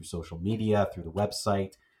questions through social media, through the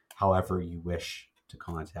website, however you wish to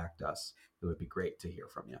contact us. It would be great to hear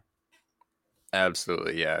from you.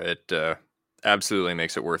 Absolutely. Yeah. It absolutely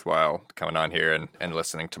makes it worthwhile coming on here and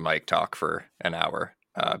listening to Mike talk for an hour.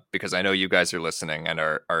 Because I know you guys are listening and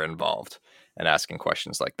are involved and asking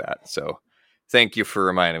questions like that. So thank you for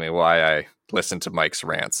reminding me why I listen to Mike's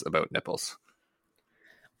rants about nipples.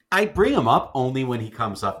 I bring him up only when he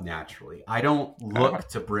comes up naturally. I don't look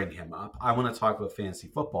to bring him up. I want to talk about fantasy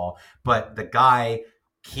football, but the guy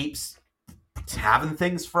keeps having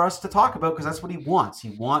things for us to talk about because that's what he wants. He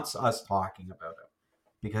wants us talking about it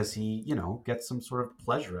because he, gets some sort of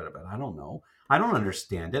pleasure out of it. I don't know. I don't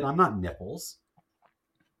understand it. I'm not Nipples.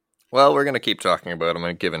 Well, we're going to keep talking about him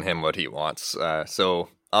and giving him what he wants. So,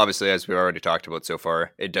 obviously, as we've already talked about so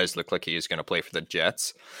far, it does look like he is going to play for the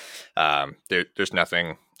Jets. There's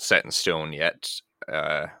nothing set in stone yet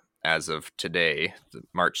as of today,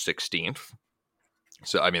 March 16th.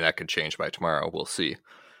 So, I mean, that could change by tomorrow. We'll see.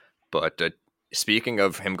 But speaking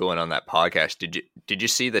of him going on that podcast, did you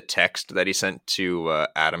see the text that he sent to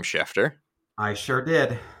Adam Schefter? I sure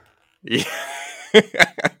did. Yeah.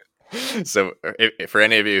 So for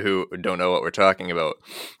any of you who don't know what we're talking about,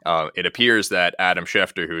 it appears that Adam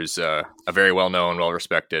Schefter, who's a very well-known,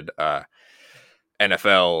 well-respected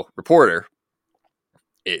NFL reporter,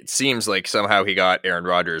 it seems like somehow he got Aaron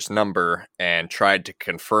Rodgers' number and tried to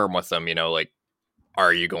confirm with him, like,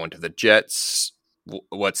 are you going to the Jets?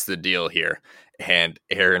 What's the deal here? And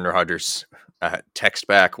Aaron Rodgers' text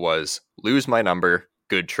back was, lose my number,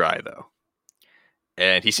 good try, though.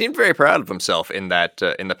 And he seemed very proud of himself in that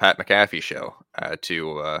in the Pat McAfee show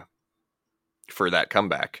for that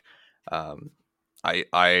comeback.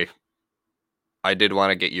 I did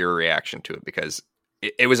want to get your reaction to it because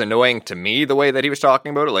it was annoying to me the way that he was talking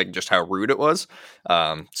about it, like just how rude it was.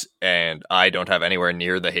 And I don't have anywhere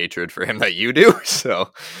near the hatred for him that you do.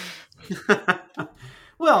 So,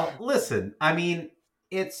 well, listen, I mean,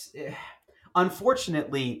 it's.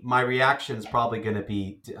 Unfortunately, my reaction is probably going to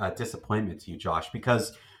be disappointment to you, Josh,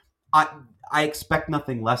 because I expect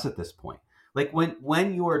nothing less at this point. Like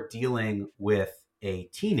when you're dealing with a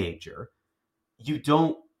teenager, you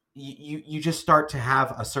just start to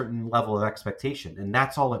have a certain level of expectation, and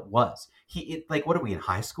that's all it was. Like, what are we in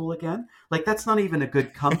high school again? Like, that's not even a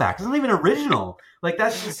good comeback. It's not even original. Like,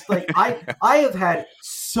 that's just like I have had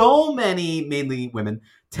so many, mainly women,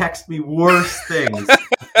 text me worse things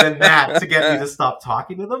than that to get me to stop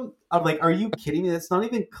talking to them. I'm like, are you kidding me? That's not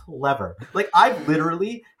even clever. Like, I've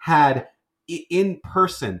literally had in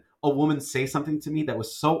person a woman say something to me that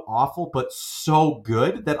was so awful but so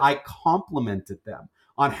good that I complimented them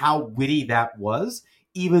on how witty that was,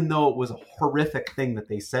 even though it was a horrific thing that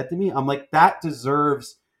they said to me. I'm like, that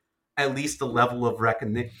deserves at least a level of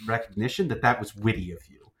recognition that was witty of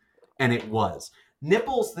you. And it was.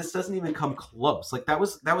 Nipples, this doesn't even come close. Like, that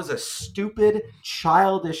was a stupid,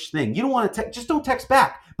 childish thing. You don't want to just don't text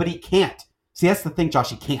back, but he can't. See, that's the thing,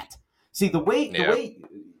 Josh. He can't. See, the way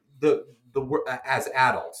as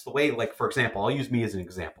adults, the way, like, for example, I'll use me as an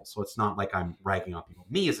example, so it's not like I'm ragging on people.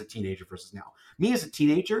 Me as a teenager versus now. Me as a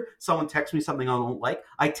teenager, someone texts me something I don't like,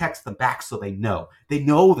 I text them back so they know. They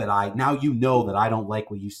know that now you know that I don't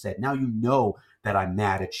like what you said. Now you know that I'm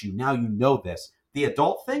mad at you. Now you know this. The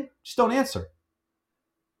adult thing, just don't answer.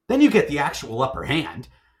 Then you get the actual upper hand.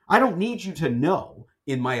 I don't need you to know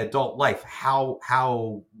in my adult life how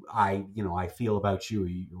I feel about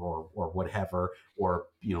you or whatever, or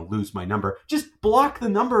lose my number. Just block the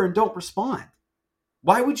number and don't respond.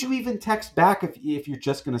 Why would you even text back if you're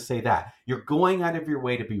just going to say that? You're going out of your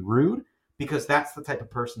way to be rude because that's the type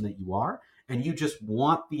of person that you are, and you just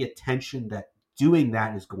want the attention that doing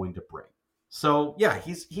that is going to bring. So yeah,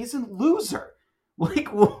 he's a loser. Like,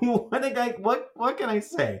 what can I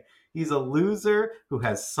say? He's a loser who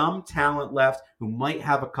has some talent left, who might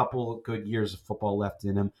have a couple of good years of football left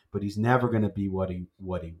in him, but he's never going to be what he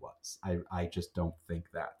was. I just don't think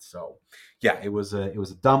that. So, yeah, it was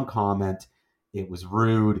a dumb comment. It was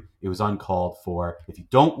rude. It was uncalled for. If you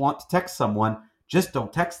don't want to text someone, just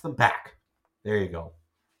don't text them back. There you go.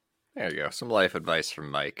 There you go. Some life advice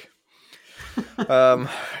from Mike.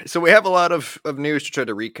 So we have a lot of news to try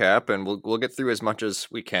to recap, and we'll get through as much as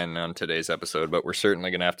we can on today's episode, but we're certainly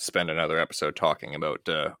going to have to spend another episode talking about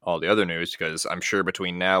all the other news, because I'm sure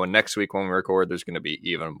between now and next week when we record, there's going to be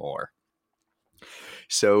even more.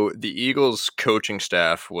 So the Eagles coaching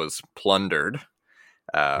staff was plundered.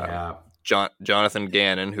 Yeah. Jonathan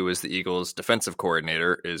Gannon, who is the Eagles' defensive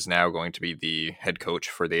coordinator, is now going to be the head coach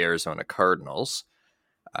for the Arizona Cardinals.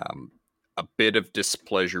 A bit of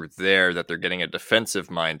displeasure there that they're getting a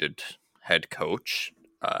defensive-minded head coach.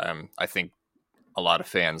 I think a lot of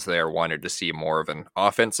fans there wanted to see more of an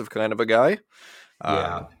offensive kind of a guy.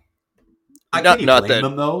 Yeah. I can't blame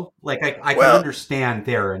them, though. Like, I can understand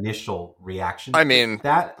their initial reaction to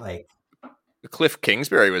that. Like, Cliff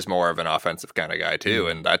Kingsbury was more of an offensive kind of guy, too,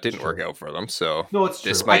 and that didn't work out for them. So no, it's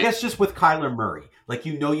true. I guess just with Kyler Murray, like,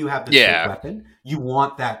 you have this big weapon. You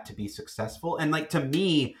want that to be successful. And, like, to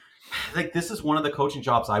me, like, this is one of the coaching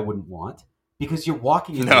jobs I wouldn't want because you're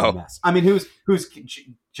walking into a mess. I mean, who's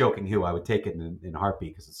joking who? I would take it in a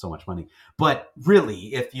heartbeat because it's so much money. But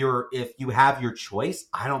really, if you have your choice,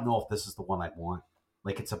 I don't know if this is the one I'd want.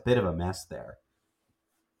 Like, it's a bit of a mess there.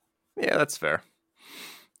 Yeah, that's fair.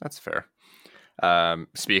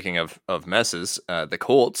 Speaking of messes, the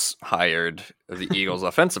Colts hired the Eagles'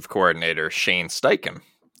 offensive coordinator, Shane Steichen,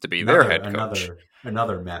 to be their head coach.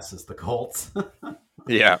 Another mess is the Colts.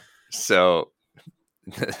 Yeah. So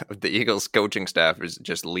the Eagles coaching staff is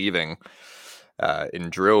just leaving in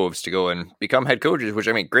droves to go and become head coaches, which,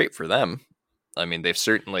 I mean, great for them. I mean, they've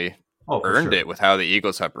certainly earned it with how the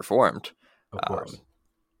Eagles have performed. Of course.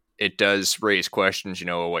 It does raise questions,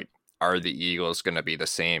 like, are the Eagles going to be the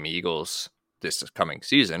same Eagles this coming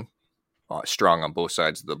season, strong on both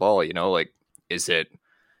sides of the ball? Like, is it,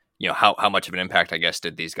 how much of an impact, I guess,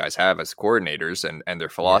 did these guys have as coordinators and their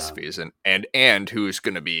philosophies and who's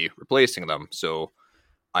going to be replacing them? So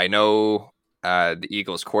I know the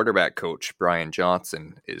Eagles quarterback coach, Brian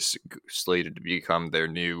Johnson, is slated to become their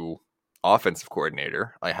new offensive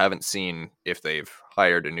coordinator. I haven't seen if they've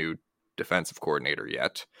hired a new defensive coordinator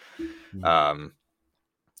yet.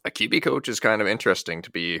 A QB coach is kind of interesting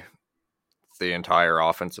to be the entire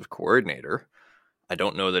offensive coordinator. I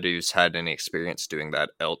don't know that he's had any experience doing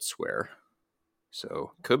that elsewhere.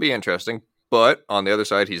 So could be interesting. But on the other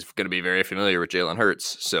side, he's going to be very familiar with Jalen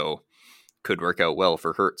Hurts. So could work out well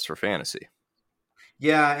for Hurts for fantasy.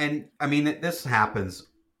 Yeah, and I mean, this happens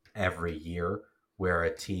every year where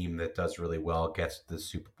a team that does really well gets the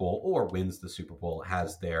Super Bowl or wins the Super Bowl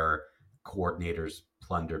has their coordinators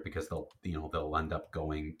plundered because they'll end up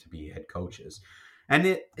going to be head coaches. And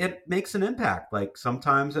it makes an impact. Like,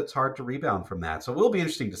 sometimes it's hard to rebound from that. So it will be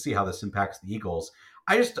interesting to see how this impacts the Eagles.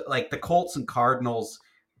 I just like the Colts and Cardinals,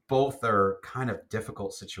 both are kind of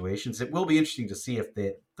difficult situations. It will be interesting to see if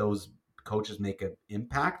those coaches make an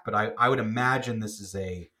impact. But I would imagine this is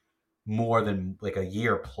a more than like a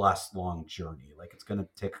year plus long journey. Like, it's going to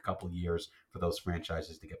take a couple of years for those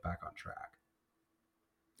franchises to get back on track.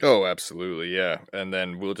 Oh, absolutely. Yeah. And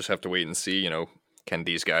then we'll just have to wait and see, can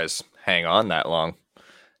these guys hang on that long?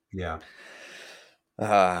 Yeah.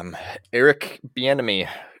 Eric Bieniemy,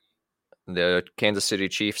 the Kansas City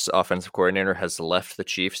Chiefs offensive coordinator, has left the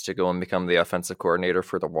Chiefs to go and become the offensive coordinator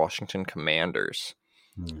for the Washington Commanders.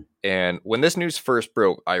 And when this news first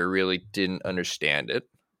broke, I really didn't understand it,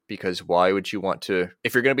 because why would you want to,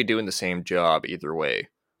 if you're going to be doing the same job either way,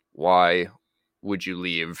 why would you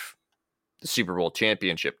leave the Super Bowl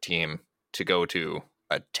championship team to go to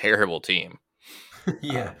a terrible team?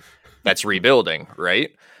 Yeah. That's rebuilding,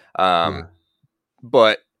 right?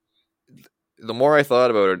 But the more I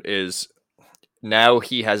thought about it is now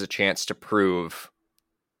he has a chance to prove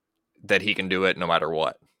that he can do it no matter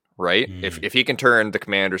what, right? If he can turn the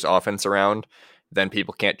Commanders' offense around, then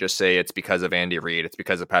people can't just say it's because of Andy Reid, it's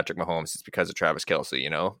because of Patrick Mahomes, it's because of Travis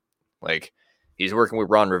Kelce, Like, he's working with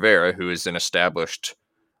Ron Rivera, who is an established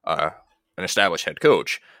head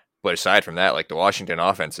coach. But aside from that, like, the Washington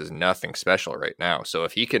offense is nothing special right now. So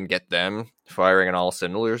if he can get them firing on all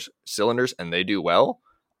cylinders and they do well,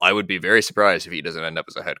 I would be very surprised if he doesn't end up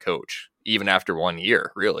as a head coach, even after 1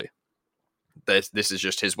 year, really. This is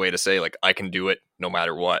just his way to say, like, I can do it no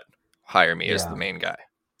matter what. Hire me as the main guy.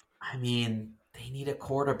 I mean, they need a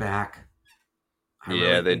quarterback. They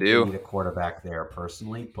do. They need a quarterback there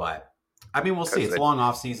personally, but I mean, we'll see. It's a long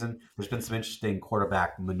off season. There's been some interesting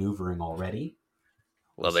quarterback maneuvering already.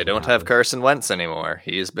 Well, they don't have Carson Wentz anymore.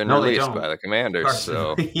 He has been released by the Commanders.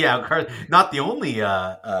 Not the only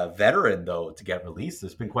veteran, though, to get released.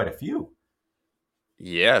 There's been quite a few.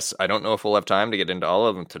 Yes, I don't know if we'll have time to get into all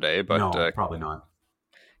of them today, but no, probably not.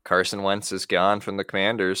 Carson Wentz is gone from the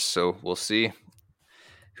Commanders, so we'll see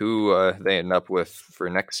who they end up with for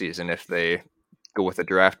next season. If they go with a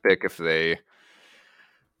draft pick, if they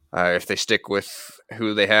stick with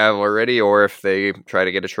who they have already, or if they try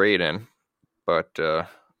to get a trade in. But the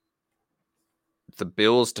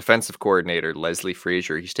Bills' defensive coordinator, Leslie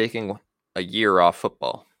Frazier, he's taking a year off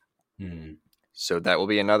football. So that will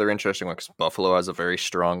be another interesting one because Buffalo has a very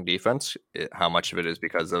strong defense. How much of it is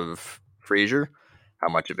because of Frazier? How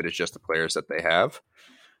much of it is just the players that they have?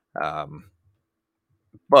 Um,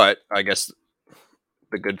 but I guess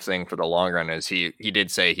the good thing for the long run is he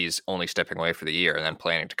did say he's only stepping away for the year and then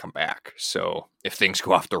planning to come back. So if things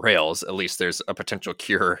go off the rails, at least there's a potential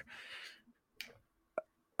cure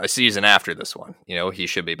a season after this one. He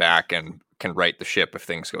should be back and can right the ship if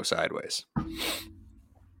things go sideways.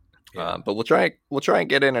 Yeah. But we'll try and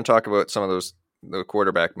get in and talk about some of the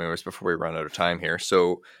quarterback moves before we run out of time here.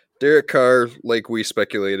 So Derek Carr, like we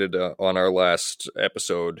speculated on our last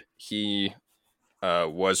episode, he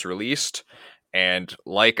was released. And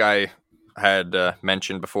like I had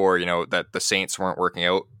mentioned before, that the Saints weren't working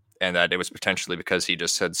out and that it was potentially because he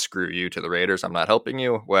just said, screw you to the Raiders, I'm not helping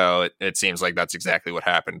you. Well, it seems like that's exactly what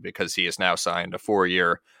happened because he has now signed a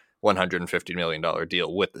 4-year, $150 million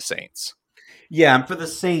deal with the Saints. Yeah, and for the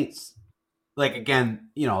Saints, like,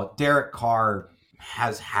 again, Derek Carr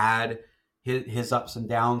has had his ups and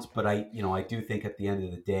downs, but I do think at the end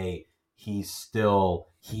of the day, he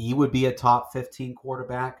would be a top 15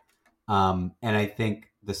 quarterback. And I think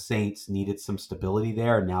the Saints needed some stability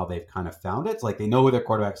there, and now they've kind of found it. It's like they know who their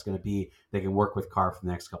quarterback's going to be. They can work with Carr for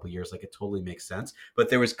the next couple of years. Like, it totally makes sense. But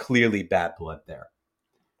there was clearly bad blood there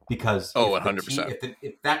because 100%.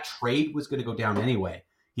 If that trade was going to go down anyway,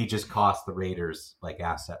 he just cost the Raiders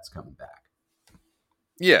assets coming back.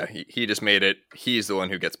 Yeah, he just made it. He's the one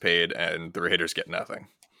who gets paid, and the Raiders get nothing.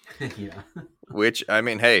 Yeah. Which,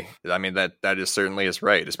 that is certainly is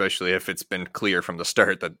right, especially if it's been clear from the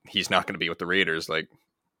start that he's not going to be with the Raiders. Like,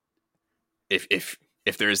 if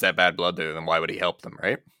there is that bad blood there, then why would he help them,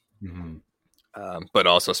 right? Mm-hmm. But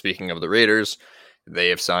also, speaking of the Raiders, they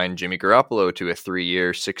have signed Jimmy Garoppolo to a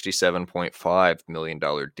 3-year, $67.5 million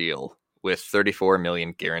deal with $34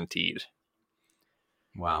 million guaranteed.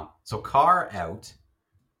 Wow! So Carr out.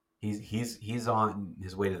 He's on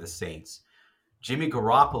his way to the Saints. Jimmy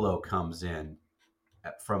Garoppolo comes in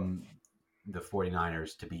from the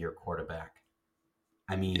 49ers to be your quarterback.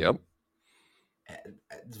 I mean, yep.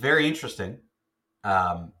 It's very interesting.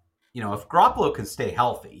 If Garoppolo can stay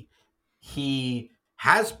healthy, he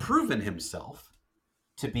has proven himself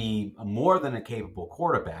to be more than a capable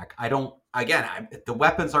quarterback. The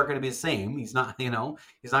weapons aren't going to be the same. He's not, he's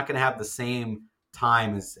not going to have the same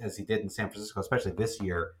time as he did in San Francisco, especially this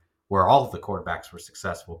year, where all of the quarterbacks were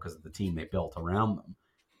successful because of the team they built around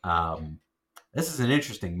them. This is an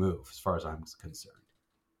interesting move as far as I'm concerned.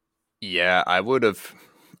 Yeah, I would have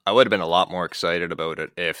been a lot more excited about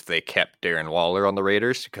it if they kept Darren Waller on the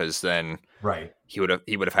Raiders, because then he would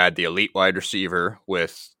have had the elite wide receiver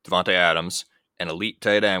with Devontae Adams, an elite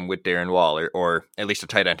tight end with Darren Waller, or at least a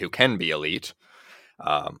tight end who can be elite.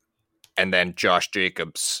 And then Josh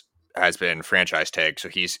Jacobs has been franchise tagged, so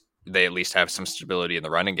they at least have some stability in the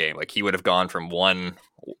running game. Like, he would have gone from one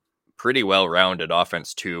pretty well-rounded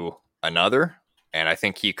offense to another, and I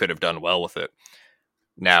think he could have done well with it.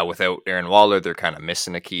 Now, without Darren Waller, they're kind of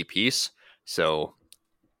missing a key piece. So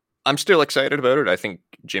I'm still excited about it. I think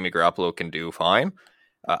Jimmy Garoppolo can do fine.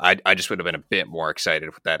 I just would have been a bit more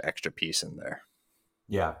excited with that extra piece in there.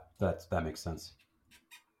 Yeah, that makes sense.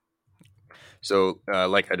 So,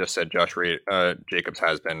 like I just said, Josh Jacobs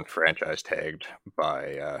has been franchise tagged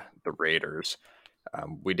by the Raiders.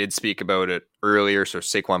 We did speak about it earlier. So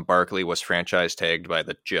Saquon Barkley was franchise tagged by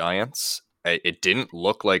the Giants. It didn't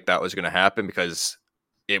look like that was going to happen because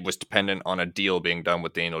it was dependent on a deal being done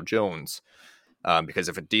with Daniel Jones. Because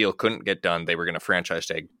if a deal couldn't get done, they were going to franchise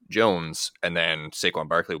tag Jones, and then Saquon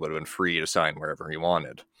Barkley would have been free to sign wherever he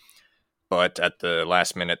wanted. But at the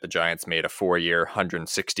last minute, the Giants made a 4-year,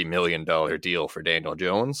 $160 million deal for Daniel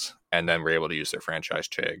Jones, and then were able to use their franchise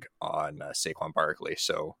tag on Saquon Barkley.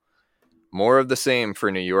 So more of the same for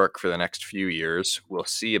New York for the next few years. We'll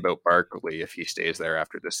see about Barkley if he stays there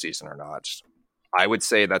after this season or not. I would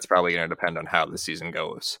say that's probably going to depend on how the season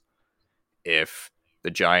goes. If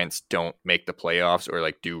the Giants don't make the playoffs or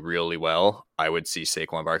do really well, I would see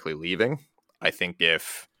Saquon Barkley leaving. I think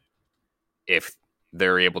if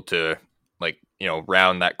they're able to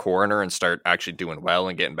round that corner and start actually doing well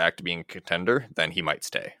and getting back to being a contender, then he might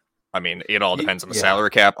stay. I mean, it all depends on the salary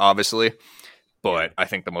cap, obviously, but I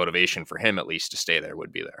think the motivation for him, at least, to stay there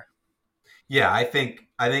would be there. Yeah, I think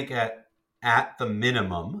at the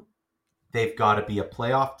minimum, they've got to be a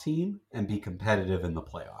playoff team and be competitive in the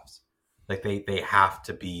playoffs. Like, they have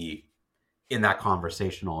to be in that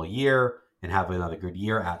conversation all year and have another good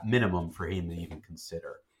year at minimum for him to even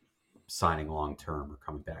consider signing long term or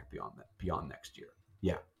coming back beyond next year.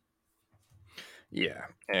 Yeah. Yeah,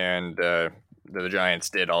 and the Giants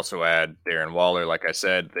did also add Darren Waller. Like I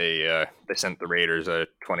said, they sent the Raiders a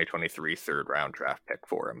 2023 third-round draft pick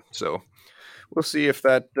for him. So we'll see if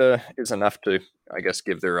that is enough to, I guess,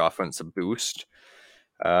 give their offense a boost.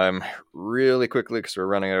 Really quickly, because we're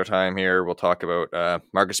running out of time here, we'll talk about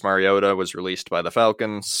Marcus Mariota was released by the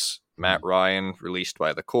Falcons, Matt Ryan released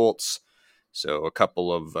by the Colts. So a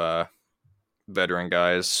couple of veteran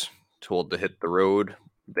guys told to hit the road.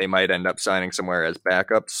 They might end up signing somewhere as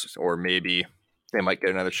backups, or maybe they might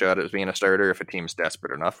get another shot at being a starter if a team's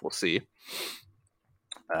desperate enough. We'll see.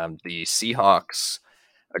 The Seahawks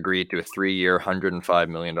agreed to a 3-year, $105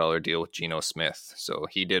 million deal with Geno Smith. So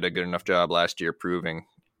he did a good enough job last year proving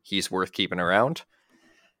he's worth keeping around.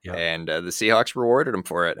 Yep. And the Seahawks rewarded him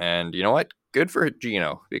for it. And you know what? Good for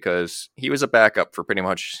Geno, because he was a backup for pretty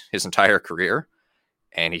much his entire career.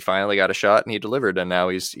 And he finally got a shot and he delivered, and now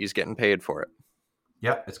he's getting paid for it.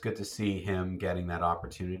 Yep, it's good to see him getting that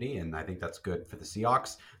opportunity, and I think that's good for the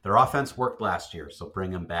Seahawks. Their offense worked last year, so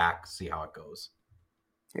bring him back, see how it goes.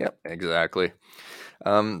 Yep, exactly.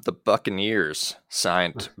 The Buccaneers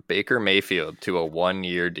signed Baker Mayfield to a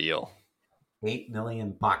 1-year deal. $8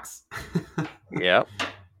 million. Yep.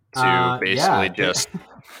 To basically just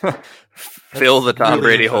fill the Tom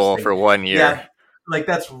Brady hole for 1 year. Yeah, like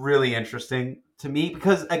that's really interesting to me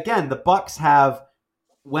because, again, the Bucs have,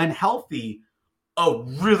 when healthy, a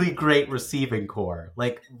really great receiving core,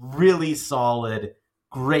 like really solid,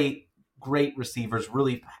 great receivers,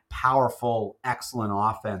 really powerful, excellent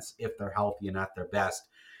offense if they're healthy and at their best.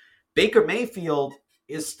 Baker Mayfield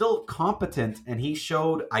is still competent, and he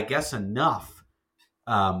showed, I guess, enough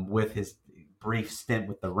with his brief stint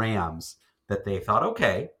with the Rams that they thought,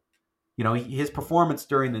 okay, you know, his performance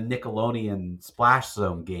during the Nickelodeon Splash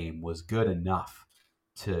Zone game was good enough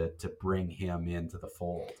to bring him into the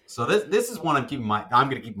fold. So this is one I'm going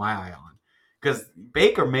to keep my eye on, because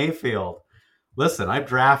Baker Mayfield, listen, I've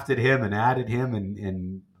drafted him and added him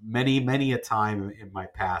in many a time in my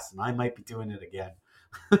past, and I might be doing it again.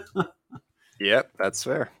 Yep, that's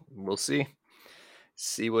fair. We'll see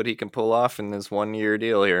what he can pull off in this 1-year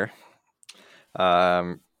deal here.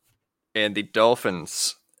 And the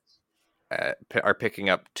Dolphins are picking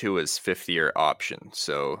up Tua's 5th-year option,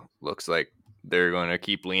 so looks like they're going to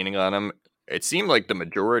keep leaning on him. It seemed like the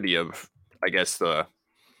majority of, I guess, the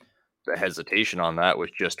hesitation on that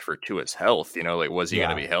was just for Tua's health. You know, like, was he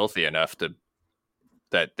going to be healthy enough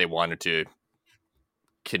that they wanted to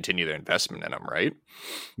continue their investment in him, right?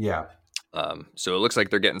 Yeah. So it looks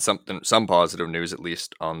like they're getting some positive news, at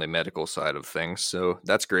least on the medical side of things. So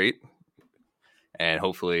that's great. And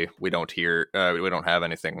hopefully we don't have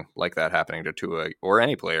anything like that happening to Tua or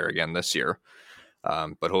any player again this year.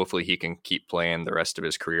 But hopefully he can keep playing the rest of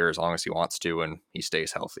his career as long as he wants to, and he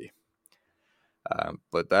stays healthy.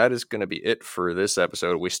 But that is going to be it for this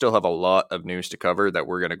episode. We still have a lot of news to cover that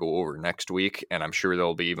we're going to go over next week, and I'm sure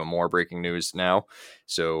there'll be even more breaking news now.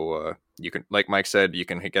 So you can, like Mike said, you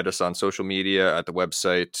can get us on social media, at the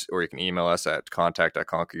website, or you can email us at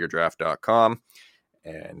contact@conqueryourdraft.com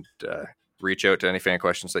and reach out to any fan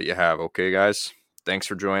questions that you have. Okay, guys? Thanks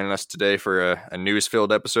for joining us today for a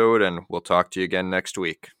news-filled episode, and we'll talk to you again next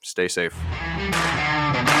week. Stay safe.